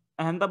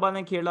 Ahmedabad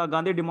and Khela,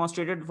 Gandhi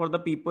demonstrated for the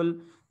people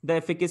the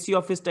efficacy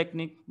of his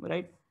technique,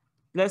 right?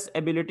 Plus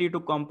ability to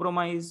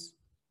compromise.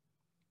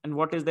 And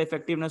what is the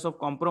effectiveness of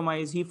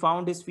compromise? He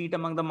found his feet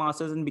among the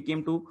masses and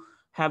became to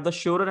have the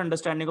surer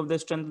understanding of the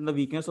strength and the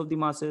weakness of the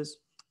masses,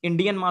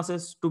 Indian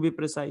masses to be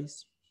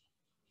precise.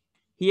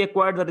 He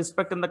acquired the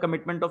respect and the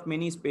commitment of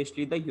many,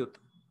 especially the youth.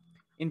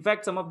 In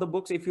fact, some of the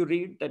books, if you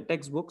read the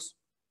textbooks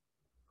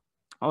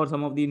or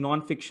some of the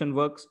non-fiction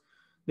works,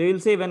 they will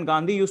say when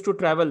Gandhi used to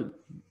travel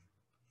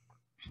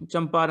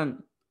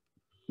Champaran,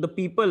 the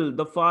people,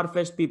 the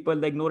far-fetched people,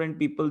 the ignorant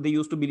people, they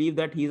used to believe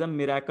that he is a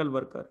miracle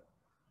worker,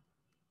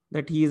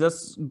 that he is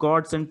a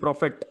God-sent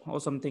prophet or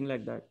something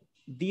like that.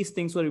 These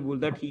things were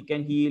revealed that he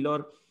can heal,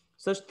 or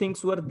such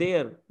things were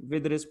there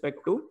with respect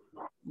to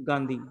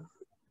Gandhi,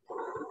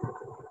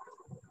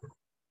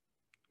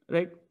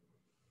 right?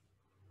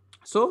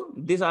 So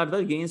these are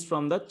the gains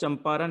from the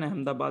Champaran,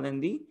 Ahmedabad,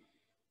 and the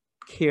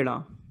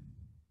Kheda.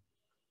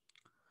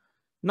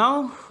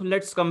 Now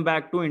let's come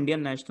back to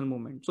Indian national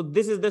movement. So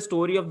this is the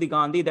story of the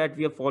Gandhi that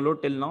we have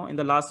followed till now in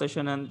the last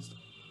session and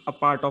a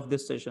part of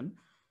this session.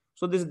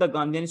 So this is the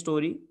Gandhian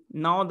story.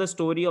 Now the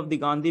story of the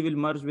Gandhi will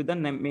merge with the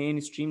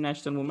mainstream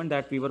national movement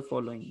that we were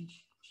following.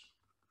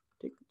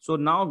 So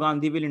now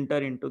Gandhi will enter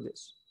into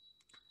this.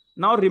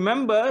 Now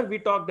remember, we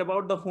talked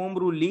about the Home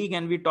Rule League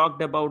and we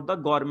talked about the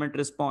government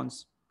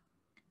response.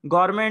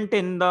 Government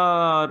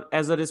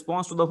as a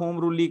response to the Home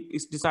Rule League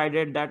is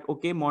decided that,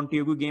 okay,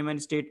 Montagu gave a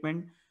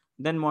statement,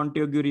 then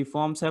Montagu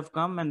reforms have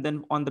come, and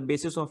then on the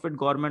basis of it,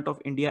 Government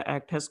of India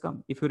Act has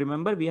come. If you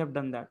remember, we have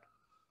done that.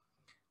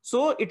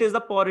 So it is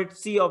the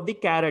policy of the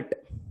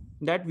carrot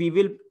that we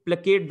will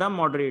placate the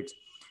moderates.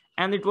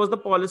 And it was the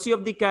policy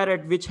of the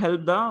carrot which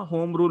helped the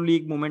Home Rule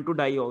League movement to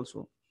die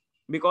also.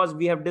 Because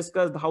we have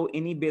discussed how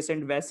any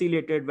basement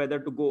vacillated whether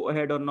to go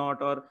ahead or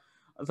not, or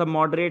the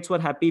moderates were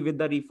happy with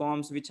the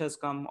reforms which has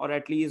come, or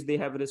at least they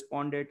have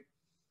responded.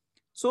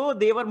 So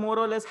they were more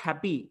or less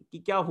happy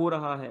कि क्या हो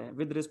रहा है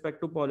with respect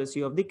to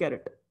policy of the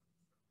carrot.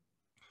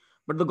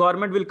 But the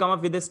government will come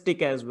up with a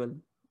stick as well.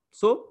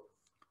 So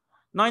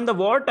now in the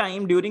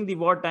wartime, during the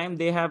wartime,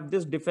 they have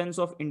this Defense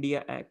of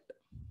India Act.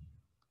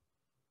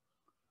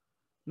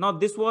 Now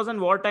this was a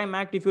wartime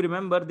act. If you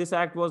remember, this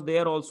act was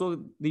there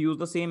also. They used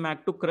the same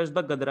act to crush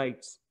the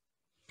Ghadarites.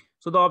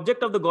 So the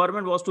object of the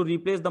government was to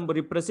replace the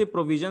repressive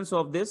provisions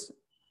of this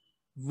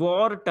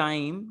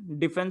wartime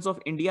Defense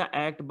of India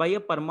Act by a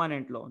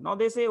permanent law. Now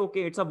they say,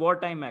 okay, it's a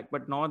wartime act,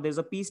 but now there's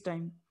a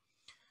peacetime.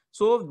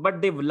 So,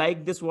 but they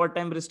like this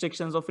wartime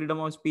restrictions of freedom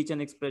of speech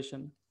and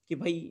expression. Ki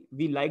bhai,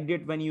 we liked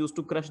it when you used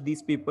to crush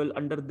these people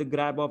under the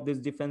grab of this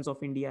Defense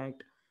of India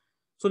Act.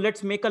 So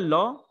let's make a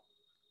law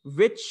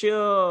which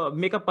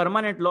make a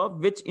permanent law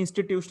which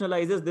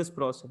institutionalizes this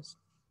process.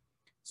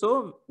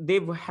 So they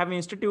have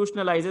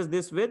institutionalizes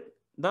this with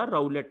the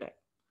Rowlatt Act,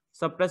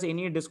 suppress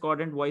any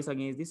discordant voice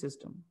against the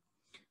system.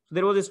 So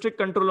there was a strict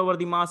control over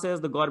the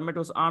masses. The government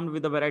was armed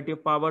with a variety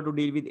of power to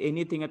deal with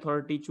anything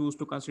authority choose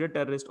to consider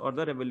terrorist or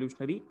the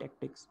revolutionary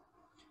tactics.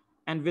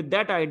 And with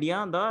that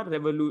idea,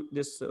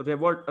 this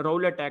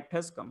Rowlatt Act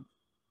has come.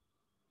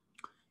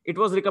 It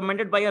was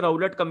recommended by a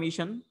Rowlatt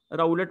Commission.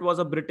 Rowlatt was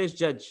a British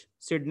judge,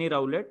 Sidney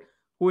Rowlatt,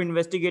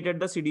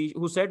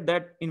 who said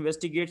that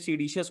investigate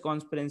seditious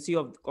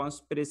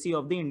conspiracy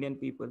of the Indian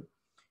people.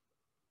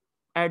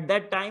 At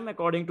that time,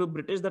 according to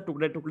British, the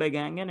Tukde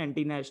gang and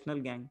anti-national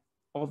gang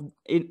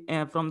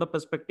from the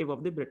perspective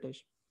of the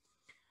British.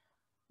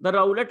 The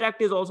Rowlatt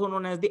Act is also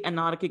known as the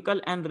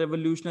Anarchical and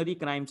Revolutionary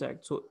Crimes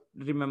Act. So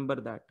remember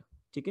that.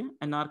 Okay?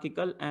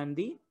 Anarchical and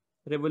the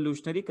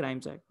Revolutionary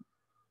Crimes Act.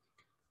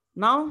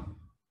 Now,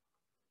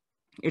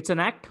 it's an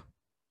act.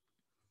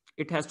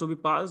 It has to be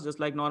passed just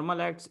like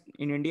normal acts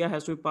in India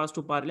has to be passed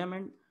to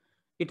parliament.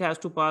 It has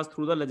to pass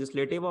through the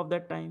legislature of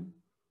that time.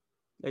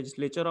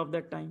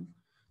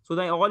 So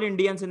the all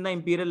Indians in the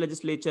imperial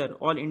legislature,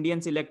 all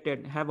Indians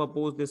elected have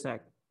opposed this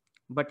act.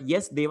 But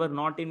yes, they were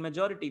not in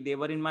majority, they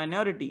were in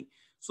minority.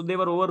 So they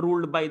were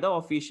overruled by the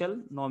official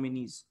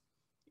nominees.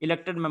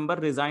 Elected member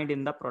resigned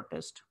in the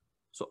protest.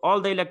 So all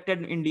the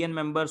elected Indian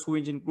members, who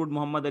include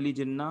Muhammad Ali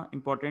Jinnah,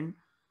 important,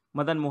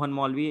 Madan Mohan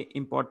Maulvi,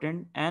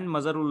 important, and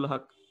Mazharul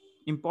Haq,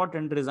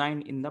 important,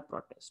 resigned in the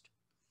protest.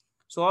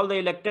 So all the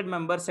elected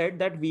members said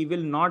that we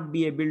will not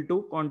be able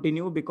to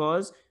continue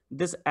because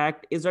this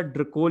act is a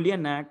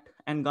draconian act,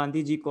 and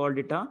Gandhi ji called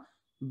it a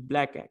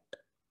black act.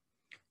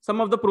 Some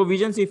of the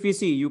provisions, if you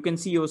see, you can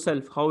see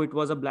yourself how it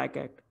was a black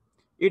act.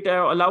 It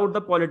allowed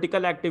the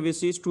political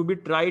activists to be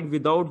tried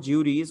without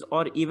juries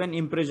or even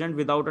imprisoned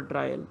without a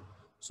trial.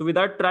 So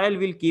without trial,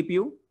 we'll keep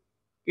you.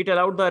 It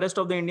allowed the arrest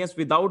of the Indians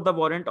without the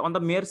warrant on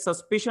the mere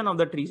suspicion of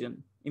the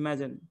treason.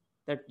 Imagine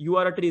that you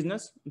are a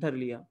treasonous, dhar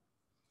liya.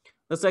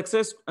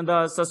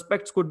 The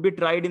suspects could be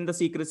tried in the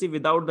secrecy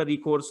without the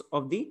recourse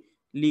of the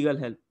legal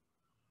help.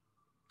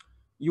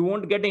 You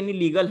won't get any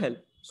legal help.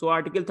 So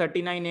Article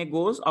 39A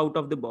goes out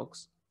of the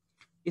box.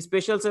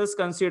 Special cells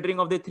considering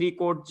of the 3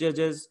 court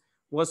judges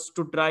was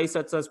to try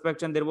such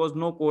suspects, and there was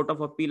no court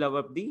of appeal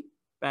above the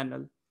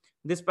panel.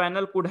 This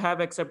panel could have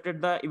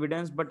accepted the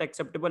evidence, but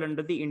acceptable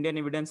under the Indian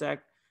Evidence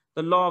Act,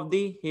 the law of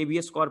the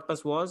habeas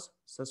corpus was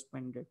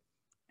suspended.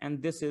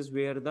 And this is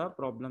where the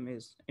problem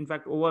is. In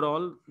fact,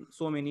 overall,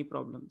 so many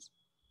problems,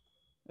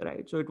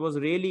 right? So it was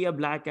really a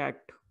black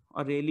act,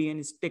 or really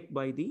a stick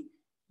by the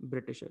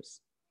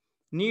Britishers.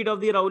 Need of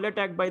the Rowlatt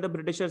Act by the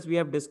Britishers, we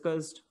have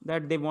discussed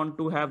that they want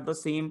to have the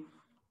same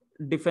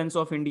Defense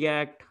of India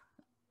Act.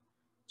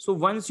 So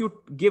once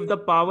you give the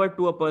power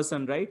to a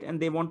person, right,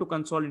 and they want to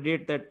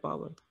consolidate that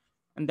power,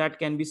 and that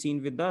can be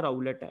seen with the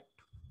Rowlatt Act.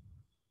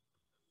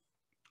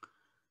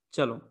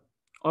 Chalo.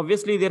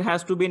 Obviously, there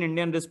has to be an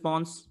Indian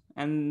response,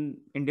 and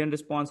Indian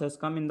response has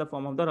come in the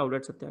form of the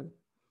Rowlatt Satyagraha.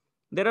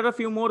 There are a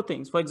few more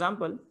things. For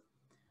example,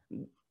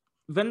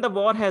 when the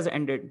war has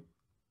ended,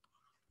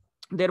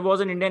 there was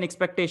an Indian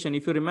expectation,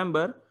 if you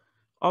remember,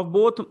 of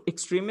both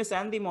extremists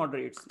and the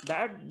moderates,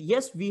 that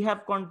yes, we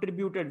have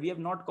contributed, we have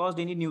not caused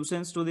any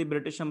nuisance to the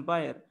British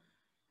Empire.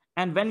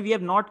 And when we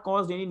have not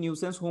caused any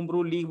nuisance, Home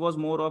Rule League was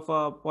more of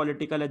a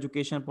political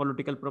education,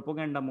 political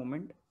propaganda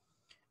movement.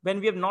 When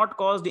we have not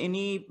caused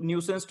any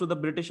nuisance to the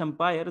British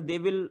Empire, they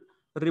will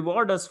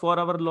reward us for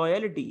our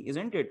loyalty,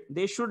 isn't it?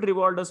 They should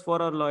reward us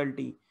for our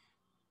loyalty.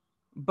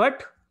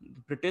 But the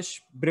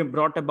British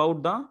brought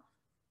about the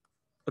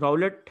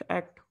Rowlatt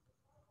Act.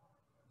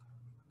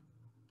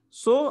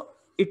 So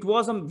it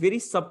was a very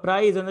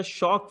surprise and a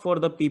shock for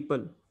the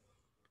people.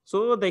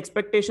 So the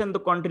expectation to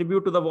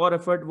contribute to the war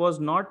effort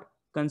was not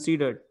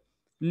considered.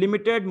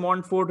 Limited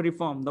Montfort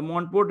reform. The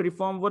Montfort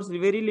reform was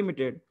very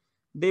limited.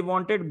 They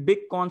wanted big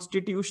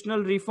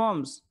constitutional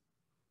reforms.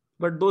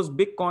 But those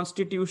big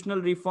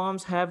constitutional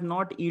reforms have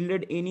not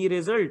yielded any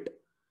result.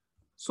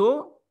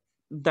 So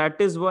that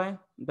is why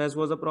this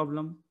was a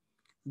problem.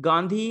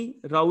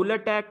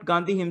 Rowlatt Act,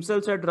 Gandhi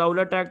himself said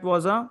Rowlatt Act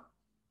was a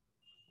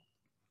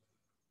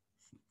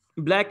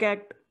black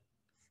act,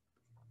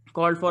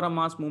 called for a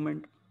mass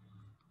movement,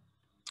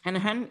 and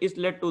hence it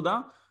led to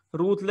the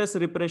ruthless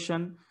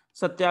repression,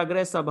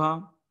 Satyagraha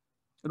Sabha,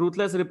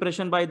 ruthless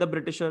repression by the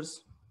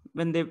Britishers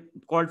when they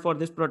called for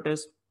this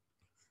protest.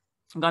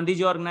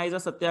 Gandhiji organized a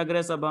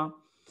Satyagraha Sabha.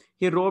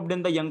 He roped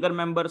in the younger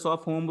members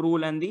of Home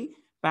Rule and the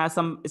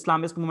some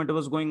Islamist movement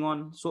was going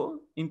on.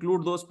 So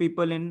include those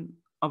people in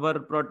our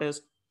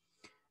protest.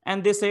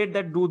 And they said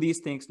that do these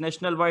things: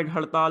 national-wide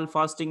hartal,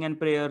 fasting and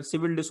prayer,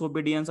 civil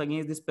disobedience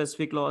against the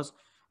specific laws,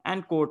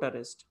 and court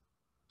arrest.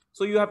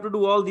 So you have to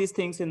do all these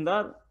things in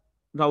the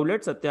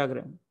Rowlatt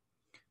Satyagraha.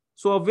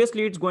 So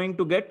obviously it's going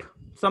to get,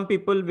 some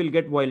people will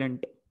get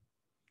violent.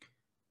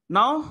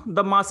 Now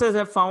the masses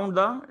have found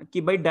the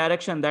key by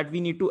direction that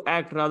we need to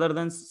act rather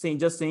than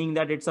just saying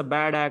that it's a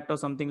bad act or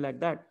something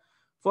like that.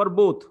 For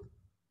both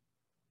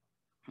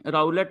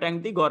Rowlatt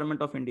and the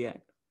Government of India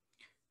Act,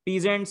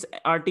 peasants,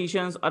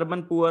 artisans,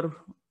 urban poor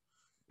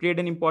played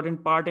an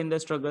important part in the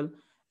struggle,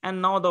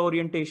 and now the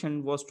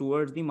orientation was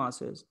towards the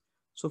masses.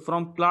 So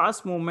from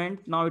class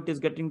movement, now it is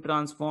getting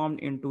transformed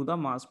into the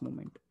mass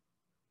movement.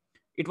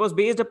 It was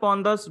based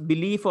upon the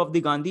belief of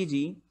the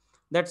Gandhiji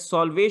that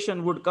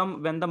salvation would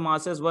come when the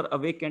masses were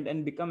awakened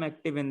and become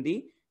active in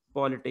the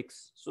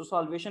politics. So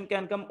salvation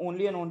can come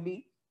only and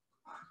only,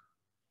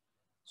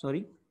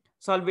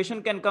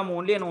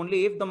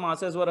 if the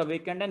masses were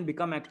awakened and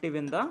become active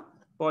in the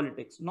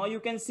politics. Now you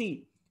can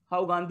see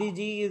how Gandhi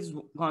ji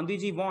want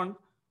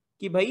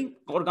कि भाई,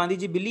 or Gandhi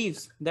ji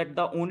believes that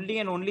the only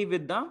and only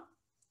with the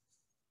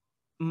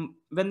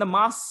when the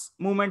mass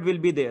movement will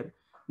be there,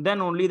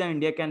 then only the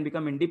India can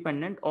become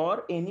independent,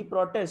 or any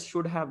protest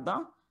should have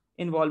the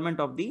involvement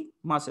of the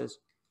masses,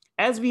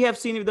 as we have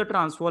seen with the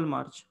Transvaal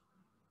March,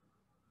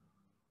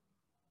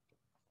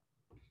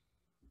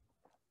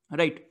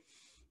 right?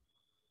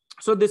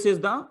 So this is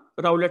the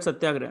Rowlatt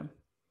Satyagraha.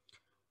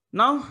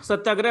 Now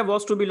Satyagraha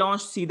was to be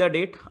launched, see the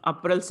date,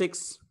 April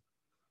 6,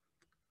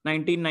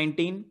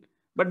 1919.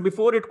 But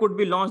before it could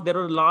be launched, there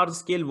was large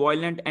scale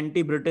violent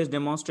anti-British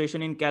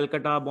demonstration in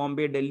Calcutta,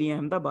 Bombay, Delhi,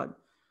 Ahmedabad.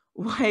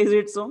 Why is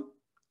it so?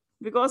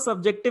 Because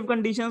subjective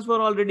conditions were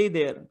already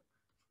there.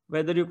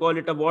 Whether you call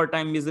it a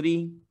wartime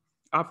misery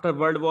after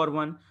World War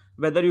One,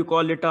 whether you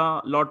call it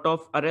a lot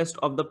of arrest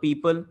of the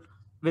people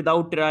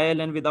without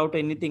trial and without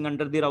anything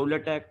under the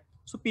Rowlatt Act.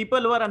 So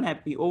people were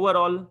unhappy.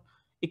 Overall,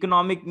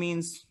 economic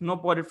means no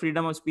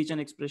freedom of speech and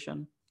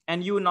expression.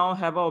 And you now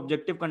have a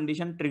objective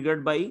condition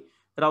triggered by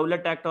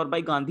Rowlatt Act or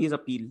by Gandhi's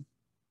appeal.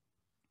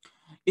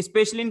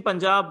 Especially in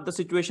Punjab, the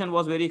situation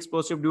was very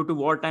explosive due to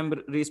wartime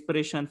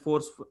respiration.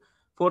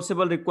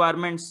 Forcible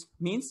requirements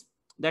means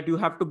that you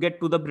have to get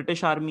to the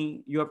British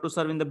Army, you have to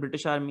serve in the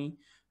British Army.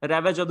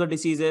 Ravage of the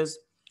diseases,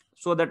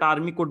 so that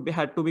army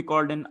had to be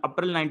called in.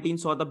 April 19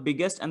 saw the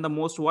biggest and the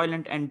most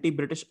violent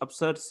anti-British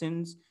upsurge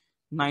since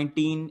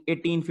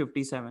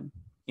 1857.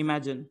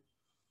 Imagine,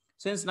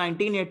 since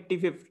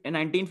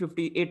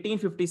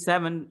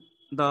 1857,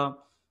 the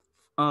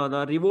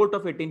revolt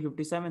of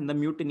 1857, the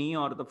mutiny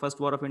or the first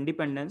war of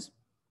independence,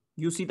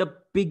 you see the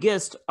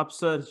biggest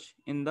upsurge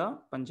in the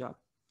Punjab.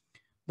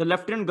 The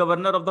Lieutenant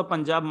Governor of the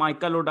Punjab,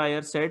 Michael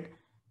O'Dwyer, said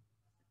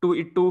to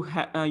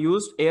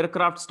use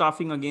aircraft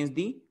staffing against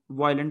the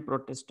violent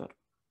protester.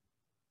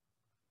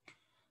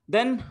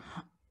 Then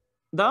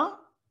the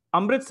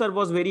Amritsar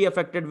was very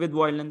affected with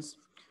violence.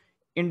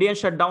 Indians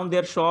shut down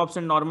their shops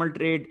and normal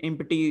trade.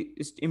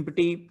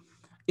 Empty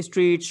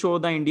streets show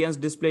the Indians'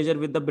 displeasure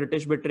with the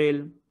British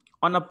betrayal.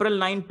 On April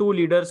 9, two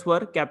leaders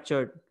were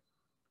captured,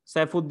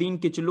 Saifuddin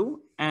Kichlu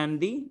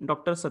and the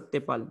Dr.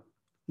 Satyapal.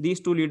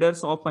 These two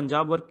leaders of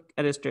Punjab were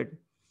arrested,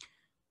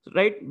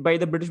 right, by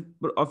the British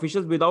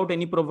officials without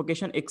any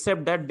provocation,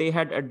 except that they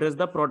had addressed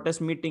the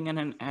protest meeting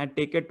and had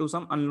taken to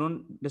some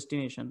unknown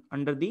destination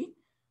under the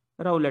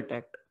Rowlatt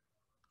Act.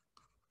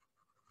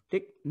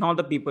 Now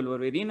the people were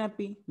very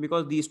unhappy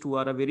because these two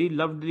are a very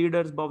loved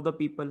leaders of the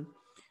people.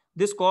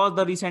 This caused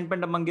the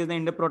resentment among the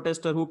Indian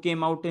protesters, who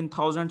came out in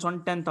thousands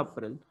on 10th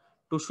April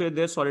to show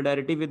their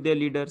solidarity with their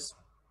leaders.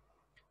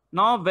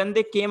 Now, when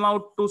they came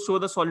out to show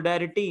the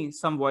solidarity,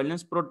 some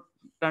violence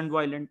turned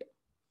violent.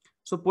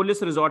 So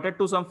police resorted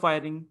to some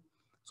firing.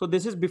 So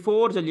this is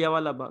before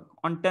Jallianwala Bagh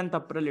on 10th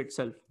April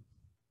itself.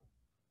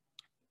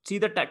 See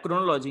the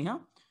chronology, huh?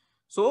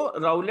 So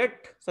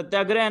Rowlatt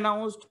Satyagraha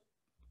announced,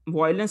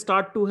 violence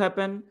start to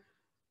happen.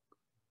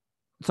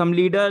 Some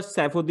leaders,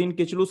 Saifuddin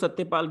Kichlu,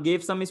 Satyapal,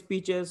 gave some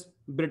speeches.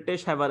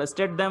 British have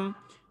arrested them.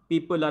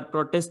 People are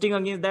protesting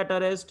against that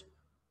arrest.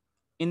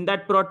 In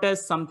that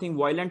protest, something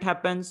violent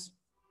happens,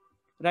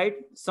 right?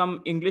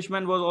 Some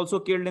Englishmen was also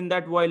killed in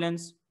that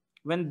violence.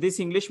 When these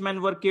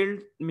Englishmen were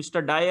killed,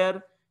 Mr.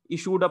 Dyer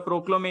issued a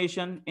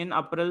proclamation in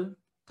April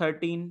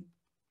 13.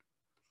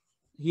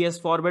 He has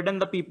forbidden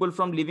the people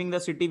from leaving the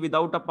city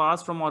without a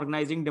pass, from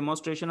organizing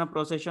demonstration, a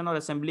procession, or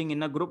assembling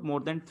in a group more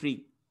than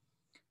 3.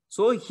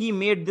 So he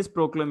made this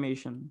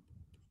proclamation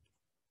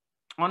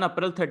on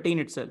April 13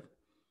 itself,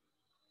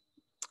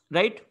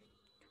 right?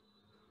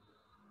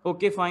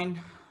 Okay, fine.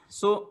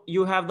 So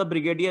you have the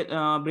Brigadier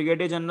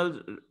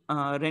General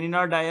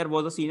Reninard Dyer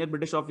was a senior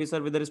British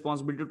officer with the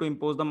responsibility to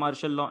impose the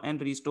martial law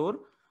and restore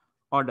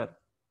order.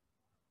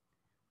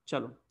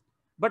 Chalo.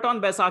 But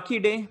on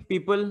Baisakhi Day,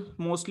 people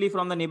mostly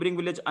from the neighboring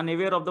village,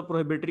 unaware of the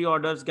prohibitory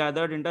orders,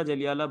 gathered into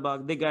Jallianwala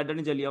Bagh. They gathered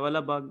in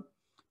Jallianwala Bagh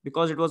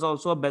because it was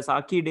also a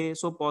Baisakhi Day,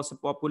 so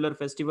popular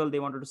festival. They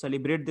wanted to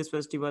celebrate this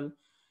festival.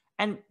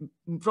 And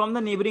from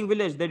the neighboring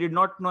village, they did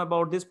not know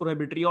about these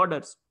prohibitory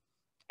orders.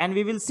 And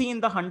we will see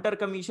in the Hunter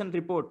Commission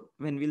report,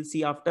 when we'll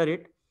see after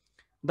it,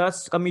 the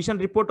commission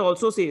report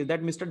also says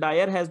that Mr.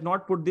 Dyer has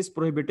not put this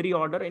prohibitory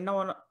order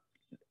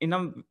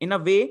in a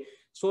way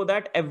so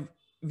that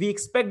we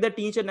expect that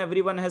each and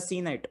everyone has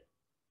seen it.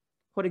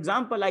 For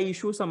example, I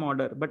issue some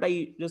order, but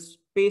I just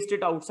paste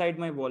it outside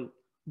my wall.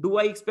 Do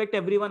I expect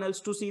everyone else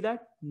to see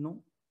that?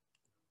 No.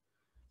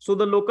 So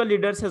the local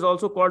leaders has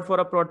also called for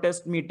a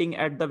protest meeting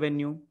at the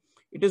venue.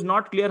 It is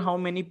not clear how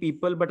many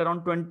people, but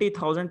around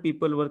 20,000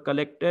 people were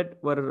collected,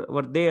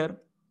 were there.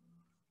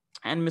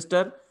 And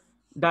Mr.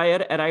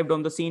 Dyer arrived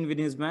on the scene with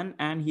his men,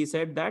 and he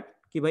said that,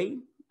 Ki bhai,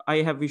 I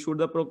have issued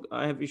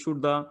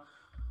the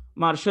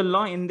martial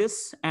law in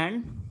this,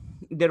 and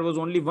there was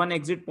only one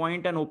exit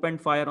point, and opened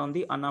fire on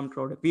the unarmed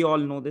crowd. We all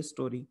know this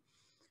story.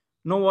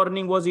 No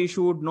warning was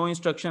issued, no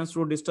instructions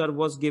to disturb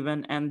was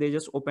given, and they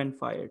just opened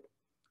fire.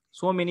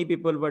 So many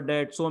people were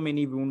dead, so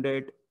many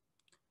wounded.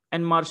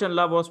 And martial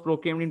law was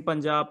proclaimed in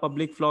Punjab.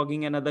 Public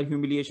flogging and other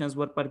humiliations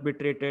were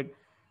perpetrated.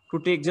 To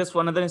take just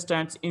one other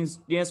instance,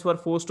 Indians were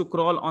forced to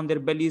crawl on their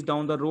bellies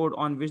down the road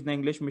on which the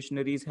English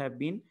missionaries have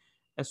been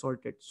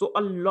assaulted. So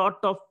a lot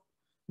of,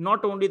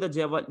 not only the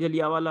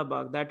Jallianwala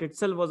Bagh, that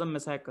itself was a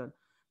massacre,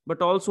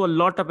 but also a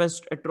lot of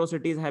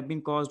atrocities have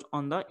been caused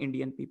on the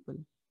Indian people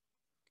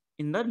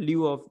in the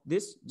lieu of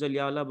this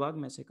Jallianwala Bagh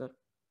massacre.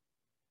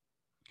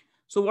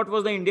 So what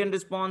was the Indian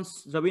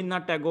response?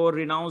 Rabindranath Tagore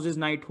renounced his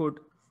knighthood.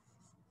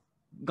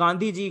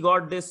 Gandhi ji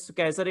got this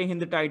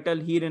Kaisar-e-Hind title.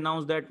 He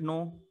renounced that,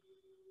 no,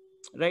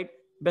 right?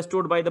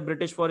 Bestowed by the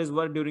British for his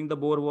work during the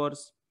Boer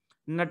Wars.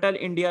 Natal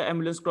India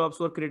ambulance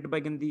crops were created by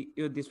Gandhi.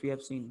 This we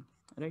have seen,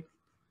 right?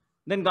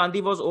 Then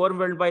Gandhi was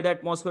overwhelmed by the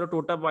atmosphere of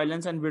total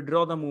violence and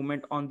withdrew the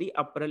movement on the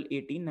April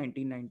 18,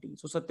 1919.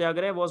 So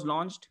Satyagraha was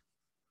launched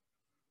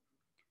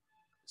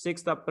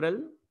 6th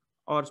April,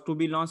 or to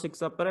be launched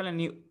 6th April,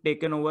 and he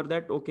taken over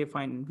that, okay,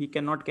 fine, he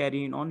cannot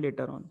carry on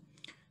later on.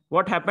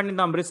 What happened in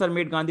the Amritsar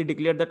made Gandhi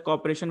declare that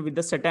cooperation with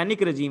the satanic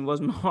regime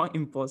was now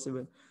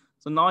impossible.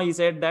 So now he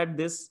said that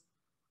this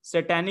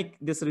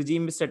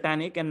regime is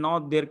satanic, and now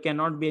there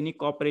cannot be any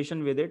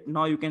cooperation with it.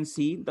 Now you can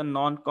see the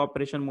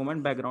non-cooperation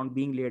movement background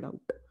being laid out.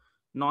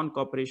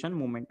 Non-cooperation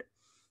movement.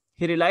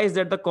 He realized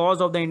that the cause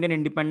of the Indian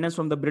independence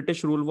from the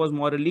British rule was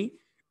morally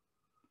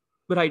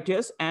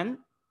righteous, and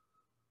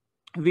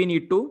we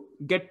need to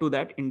get to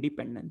that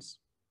independence.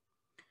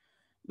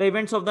 The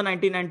events of the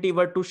 1990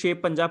 were to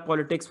shape Punjab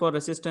politics for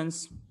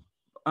resistance.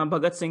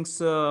 Bhagat Singh's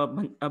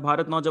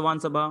Bharat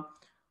Naujawan Sabha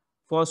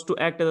was to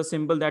act as a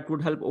symbol that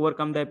would help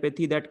overcome the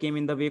apathy that came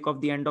in the wake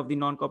of the end of the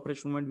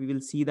non-cooperation movement. We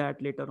will see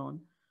that later on.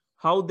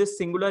 How this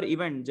singular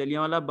event,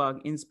 Jallianwala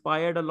Bagh,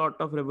 inspired a lot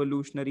of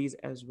revolutionaries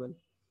as well.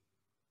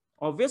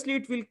 Obviously,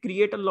 it will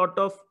create a lot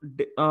of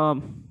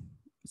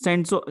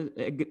sense of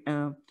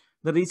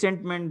the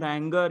resentment, the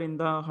anger in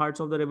the hearts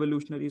of the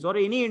revolutionaries, or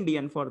any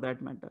Indian for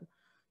that matter.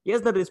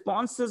 Yes, the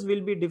responses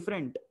will be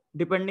different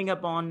depending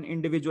upon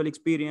individual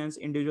experience,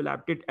 individual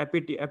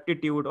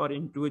aptitude, or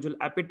individual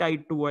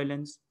appetite to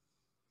violence.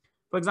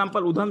 For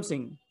example, Udham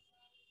Singh,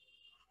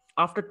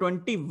 after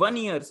 21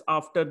 years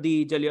after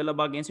the Jallianwala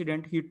Bagh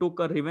incident, he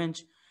took a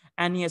revenge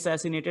and he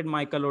assassinated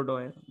Michael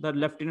O'Dwyer, the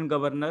lieutenant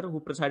governor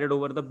who presided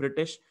over the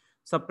British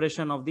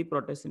suppression of the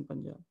protests in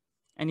Punjab.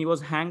 And he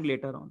was hanged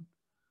later on.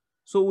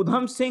 So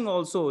Udham Singh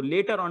also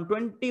later on,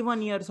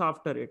 21 years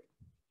after it,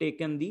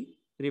 taken the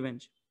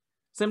revenge.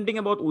 Something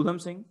about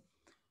Udham Singh.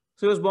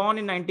 So he was born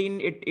in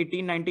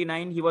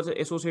 1899. He was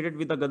associated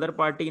with the Ghadar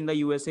party in the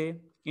USA.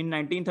 In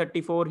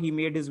 1934, he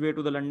made his way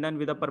to the London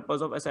with the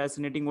purpose of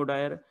assassinating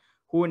O'Dwyer,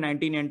 who in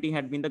 1990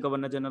 had been the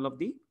Governor General of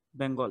the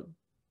Bengal.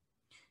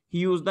 He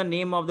used the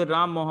name of the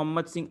Ram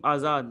Muhammad Singh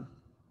Azad,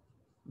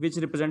 which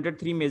represented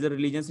three major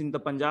religions in the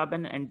Punjab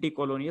and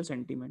anti-colonial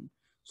sentiment.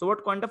 So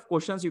what kind of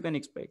questions you can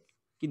expect?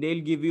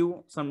 They'll give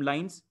you some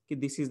lines.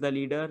 This is the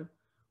leader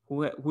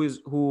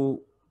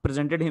who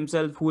presented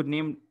himself, who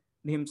named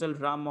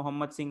himself Ram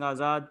Muhammad Singh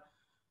Azad,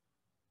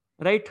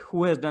 right?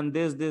 Who has done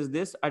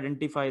this,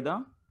 identify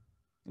the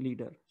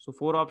leader. So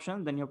 4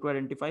 options, then you have to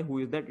identify who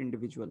is that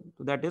individual.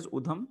 So that is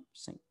Udham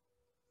Singh.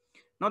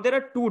 Now there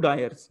are 2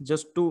 dyers,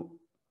 just to,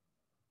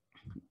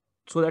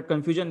 so that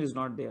confusion is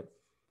not there.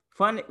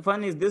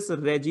 Fun is this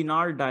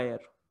Reginald Dyer.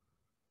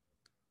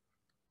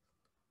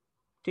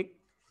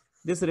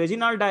 This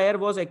Reginald Dyer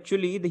was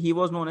actually, he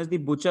was known as the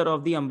butcher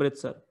of the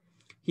Amritsar.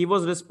 He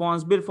was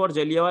responsible for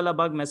Jallianwala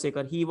Bagh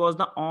massacre. He was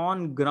the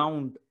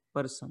on-ground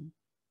person.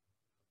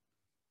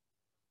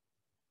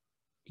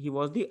 He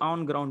was the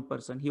on-ground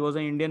person. He was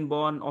an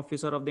Indian-born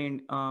officer of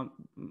the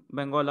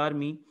Bengal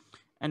army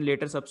and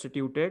later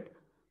substituted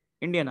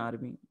Indian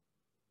army.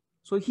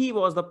 So he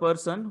was the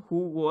person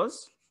who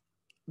was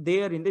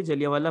there in the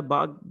Jallianwala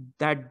Bagh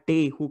that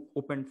day, who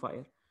opened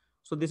fire.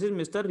 So this is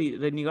Mr.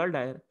 Reginald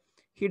Dyer.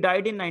 He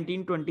died in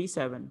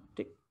 1927.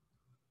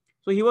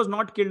 So he was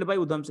not killed by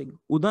Udham Singh.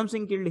 Udham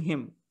Singh killed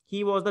him.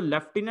 He was the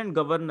lieutenant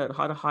governor,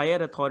 her higher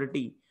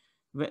authority,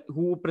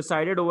 who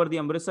presided over the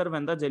Amritsar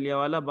when the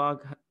Jallianwala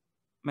Bagh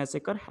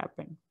massacre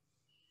happened.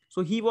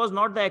 So he was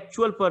not the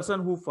actual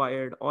person who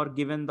fired or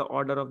given the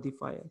order of the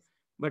fire,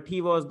 but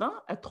he was the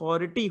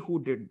authority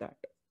who did that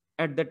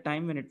at that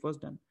time when it was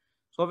done.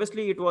 So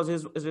obviously it was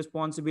his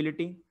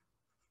responsibility.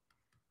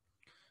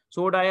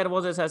 So Dyer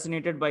was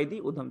assassinated by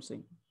the Udham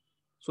Singh,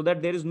 so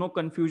that there is no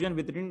confusion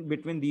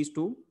between these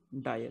 2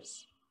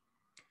 Dyers.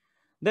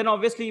 Then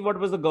obviously what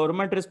was the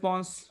government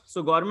response?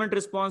 So government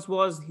response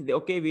was,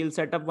 okay, we'll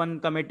set up one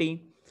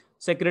committee.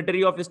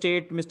 Secretary of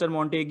State, Mr.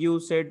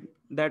 Montagu, said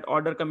that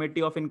order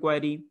committee of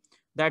inquiry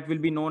that will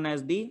be known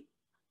as the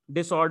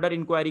Disorder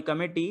Inquiry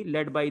Committee,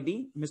 led by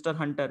the Mr.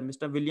 Hunter,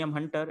 Mr. William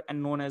Hunter,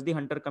 and known as the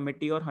Hunter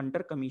Committee or Hunter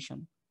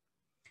Commission.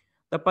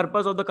 The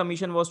purpose of the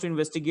commission was to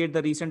investigate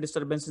the recent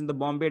disturbances in the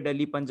Bombay,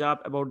 Delhi, Punjab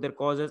about their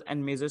causes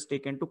and measures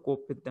taken to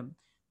cope with them.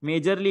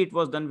 Majorly, it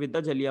was done with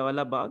the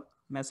Jallianwala Bagh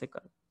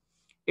massacre.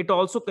 It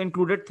also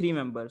included 3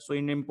 members. So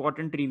in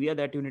important trivia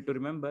that you need to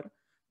remember,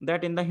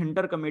 that in the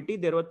Hunter Committee,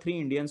 there were 3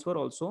 Indians were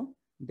also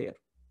there.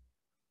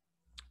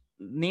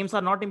 Names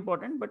are not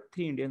important, but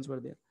 3 Indians were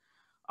there.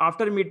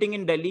 After meeting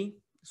in Delhi,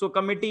 So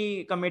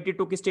committee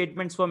took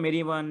statements from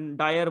everyone.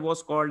 Dyer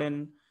was called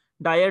in.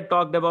 Dyer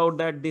talked about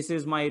that this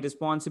is my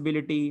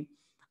responsibility.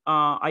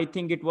 I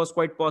think it was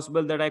quite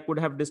possible that I could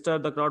have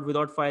disturbed the crowd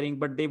without firing,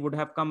 but they would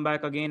have come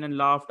back again and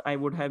laughed. I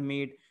would have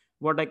made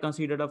what I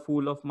considered a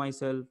fool of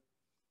myself.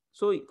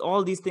 So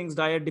all these things,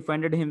 Dyer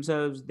defended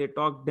himself. They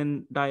talked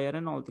in Dyer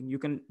and all things. You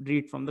can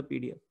read from the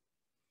PDF.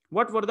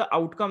 What were the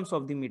outcomes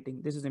of the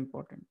meeting? This is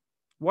important.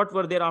 What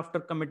were there after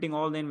committing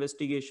all the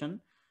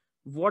investigation?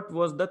 What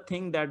was the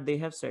thing that they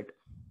have said?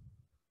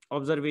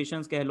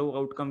 Observations keh lo,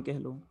 outcome keh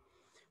lo.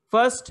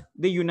 First,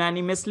 they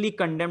unanimously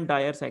condemned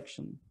Dyer's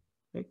action.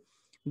 Right?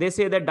 They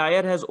say that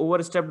Dyer has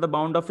overstepped the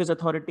bound of his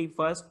authority.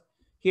 First,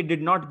 he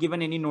did not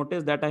given any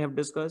notice that I have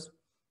discussed.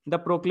 The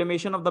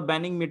proclamation of the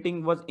banning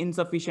meeting was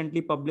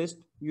insufficiently published.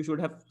 You should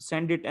have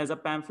sent it as a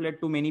pamphlet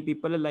to many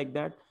people like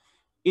that.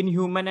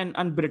 Inhuman and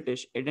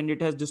un-British, and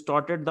it has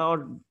distorted the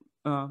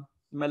or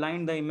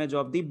maligned the image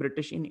of the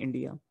British in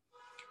India.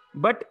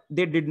 But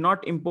they did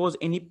not impose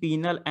any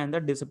penal and the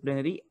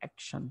disciplinary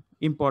action.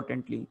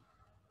 Importantly,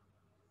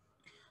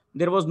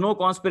 there was no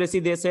conspiracy.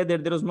 They said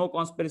that there was no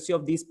conspiracy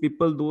of these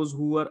people, those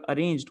who were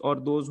arranged or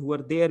those who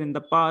were there in the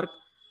park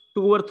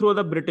to overthrow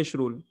the British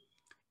rule.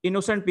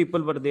 Innocent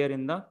people were there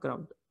in the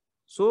crowd.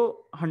 So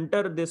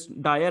Hunter, this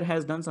Dyer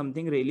has done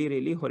something really,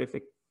 really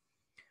horrific.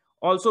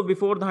 Also,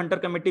 before the Hunter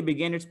Committee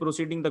began its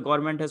proceeding, the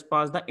government has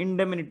passed the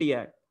Indemnity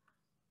Act.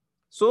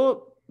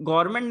 So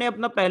government ने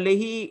अपना पहले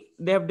ही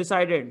they have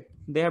decided,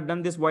 they have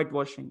done this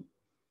whitewashing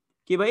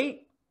कि भाई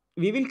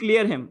we will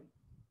clear him,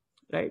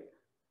 right?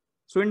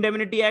 So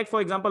Indemnity Act,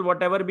 for example,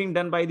 whatever being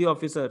done by the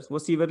officers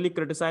was severely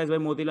criticized by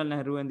Motilal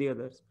Nehru and the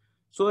others.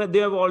 So they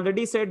have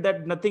already said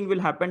that nothing will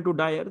happen to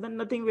Dyer, then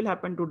nothing will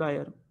happen to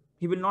Dyer.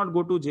 He will not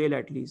go to jail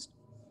at least.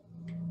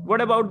 What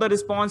about the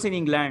response in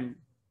England?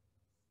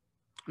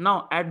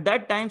 Now, at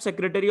that time,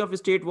 Secretary of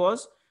State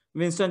was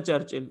Winston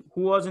Churchill,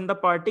 who was in the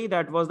party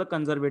that was the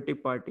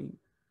Conservative Party.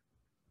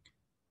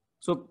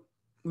 So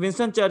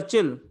Winston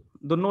Churchill,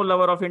 the no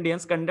lover of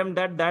Indians, condemned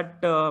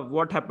that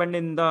what happened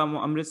in the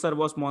Amritsar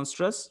was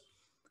monstrous.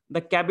 The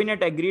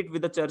cabinet agreed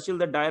with the Churchill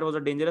that Dyer was a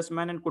dangerous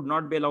man and could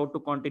not be allowed to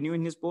continue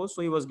in his post.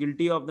 So he was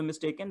guilty of the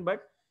mistaken,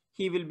 but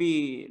he will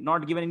be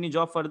not given any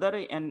job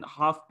further and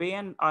half pay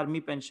and army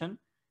pension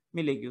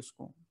milegi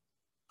usko.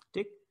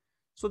 ठीक?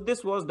 So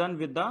this was done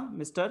with the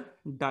Mr.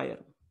 Dyer.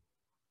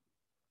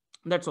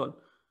 That's all.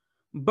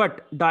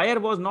 But Dyer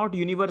was not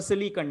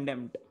universally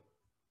condemned.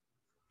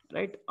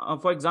 Right?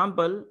 For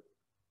example,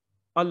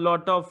 a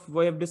lot of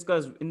we have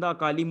discussed in the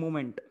Akali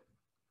movement,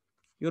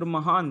 your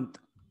Mahant,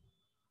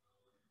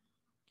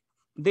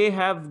 they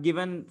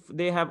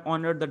have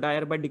honored the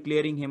Dyer by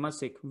declaring him a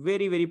Sikh.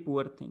 Very, very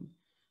poor thing.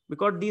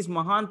 Because these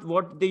Mahant,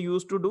 what they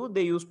used to do,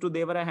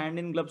 they were a hand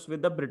in gloves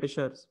with the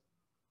Britishers.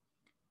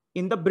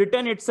 In the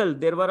Britain itself,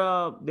 there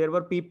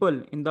were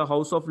people in the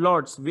House of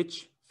Lords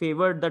which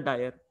favored the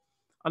Dyer.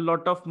 A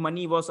lot of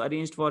money was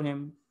arranged for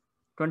him.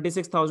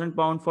 26,000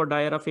 pounds for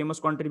Dyer. A famous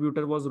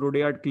contributor was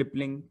Rudyard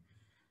Kipling.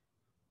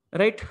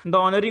 Right, the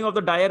honoring of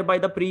the Dyer by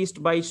the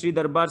priest by Sri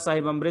Darbar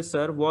Sahib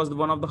Amritsar was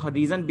one of the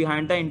reasons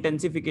behind the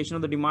intensification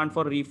of the demand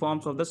for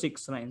reforms of the Sikh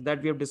shrines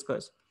that we have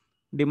discussed.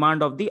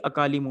 Demand of the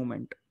Akali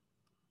movement.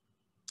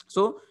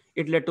 So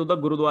it led to the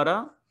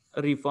Gurudwara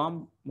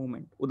reform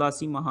movement,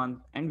 Udasi Mahant,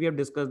 and we have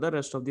discussed the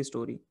rest of the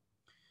story.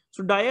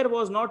 So Dyer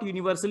was not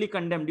universally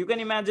condemned. You can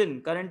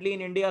imagine currently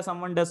in India,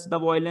 someone does the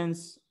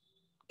violence.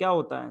 Kya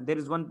hota hai? There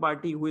is one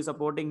party who is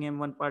supporting him,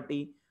 one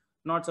party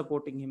not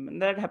supporting him,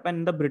 and that happened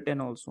in the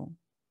Britain also.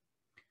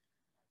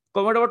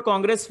 What about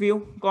Congress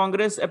view?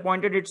 Congress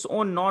appointed its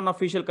own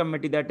non-official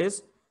committee, that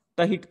is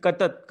Tahit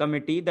Katat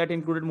committee, that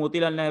included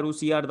Motilal Nehru,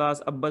 C.R.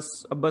 Das,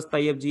 Abbas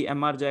Tayyab ji,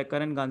 M.R.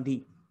 Jayakar, and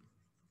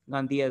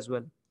Gandhi as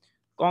well.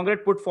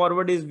 Congress put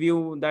forward his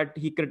view that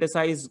he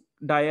criticized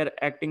Dyer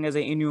acting as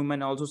an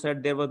inhuman, also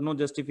said there was no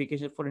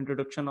justification for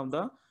introduction of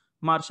the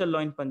martial law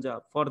in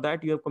Punjab. For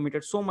that, you have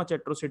committed so much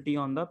atrocity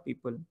on the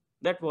people.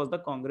 That was the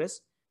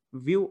Congress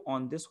view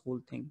on this whole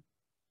thing.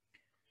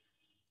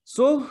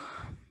 So,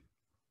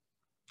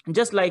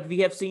 just like we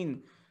have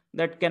seen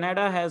that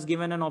Canada has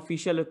given an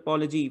official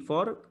apology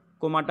for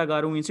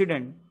Komata-Garu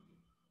incident,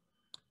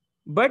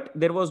 but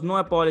there was no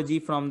apology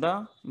from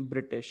the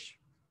British.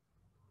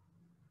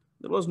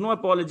 There was no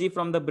apology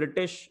from the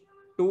British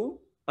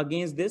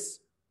against this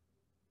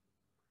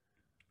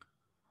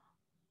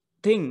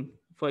thing,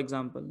 for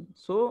example.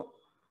 So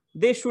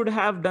they should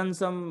have done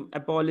some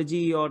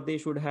apology or they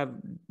should have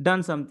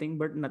done something,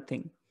 but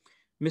nothing.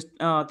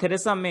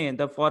 Theresa May,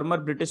 the former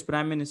British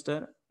Prime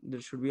Minister, there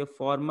should be a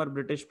former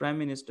British Prime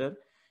Minister.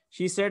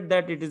 She said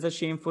that it is a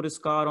shameful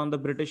scar on the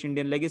British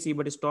Indian legacy,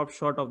 but stopped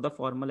short of the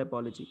formal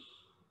apology.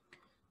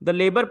 The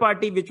Labour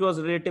Party, which was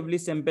relatively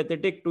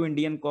sympathetic to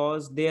Indian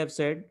cause, they have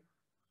said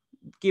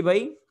कि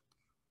भाई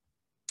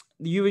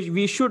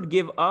we should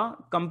give a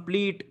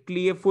complete,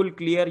 clear,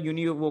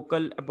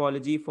 univocal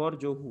apology for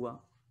jo hua,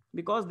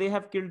 because they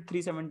have killed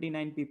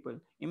 379 people.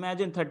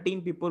 Imagine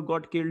 13 people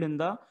got killed in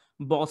the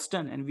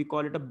Boston, and we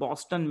call it a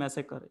Boston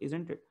massacre,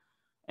 isn't it?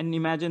 And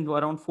imagine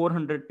around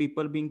 400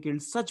 people being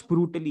killed such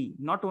brutally,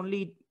 not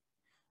only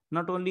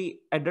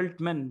adult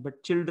men,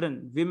 but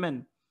children,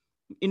 women,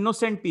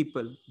 innocent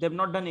people. They have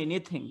not done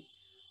anything.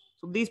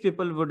 So these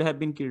people would have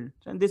been killed.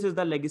 And this is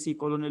the legacy,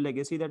 colonial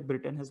legacy that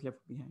Britain has left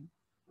behind.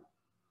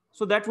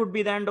 So that would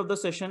be the end of the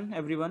session,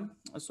 everyone.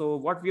 So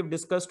what we have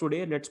discussed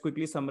today, let's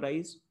quickly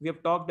summarize. We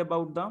have talked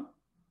about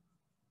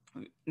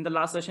in the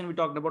last session, we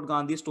talked about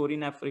Gandhi's story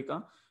in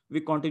Africa.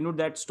 We continued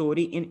that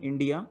story in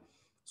India.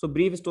 So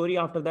brief story.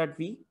 After that,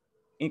 we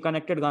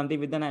connected Gandhi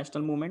with the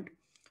national movement.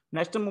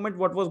 National movement,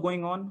 what was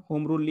going on?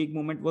 Home Rule League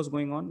movement was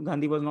going on.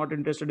 Gandhi was not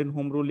interested in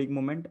Home Rule League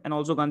movement. And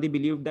also Gandhi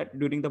believed that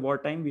during the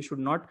wartime, we should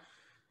not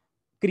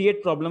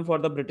create problem for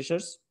the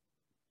Britishers.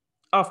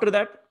 After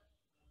that,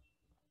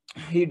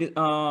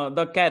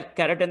 the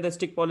carrot and the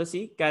stick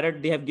policy.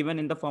 Carrot they have given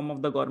in the form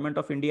of the Government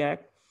of India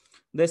Act.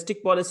 The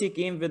stick policy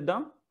came with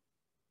the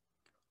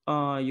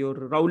your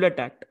Rowlatt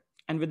Act,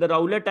 and with the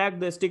Rowlatt Act,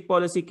 the stick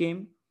policy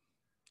came,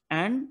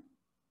 and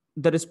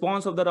the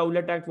response of the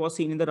Rowlatt Act was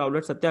seen in the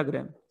Rowlatt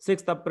Satyagraha.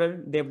 6th April,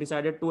 they have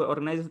decided to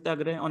organize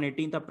Satyagraha. On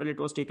 18th April, it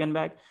was taken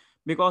back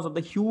because of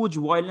the huge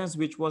violence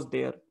which was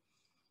there.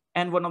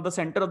 And one of the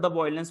center of the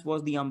violence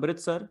was the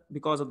Amritsar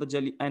because of the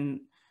Jali,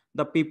 and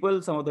the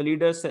people, some of the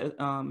leaders,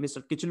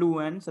 Mr.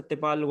 Kichlu and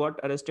Satyapal got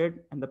arrested,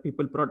 and the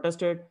people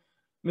protested.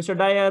 Mr.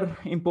 Dyer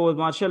imposed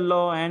martial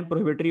law and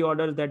prohibitory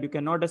orders that you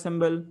cannot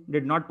assemble,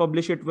 did not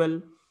publish it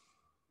well.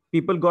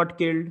 People got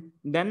killed.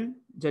 Then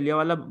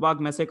Jallianwala Bagh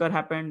massacre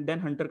happened. Then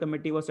Hunter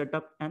Committee was set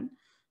up, and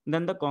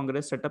then the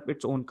Congress set up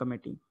its own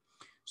committee.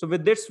 So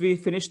with this, we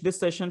finish this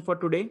session for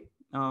today.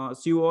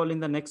 See you all in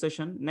the next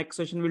session. Next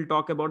session, we'll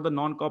talk about the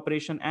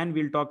non-cooperation and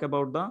we'll talk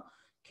about the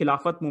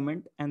Khilafat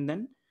movement, and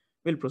then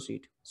we'll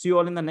proceed. See you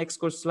all in the next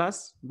course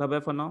class.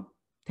 Bye-bye for now.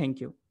 Thank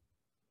you.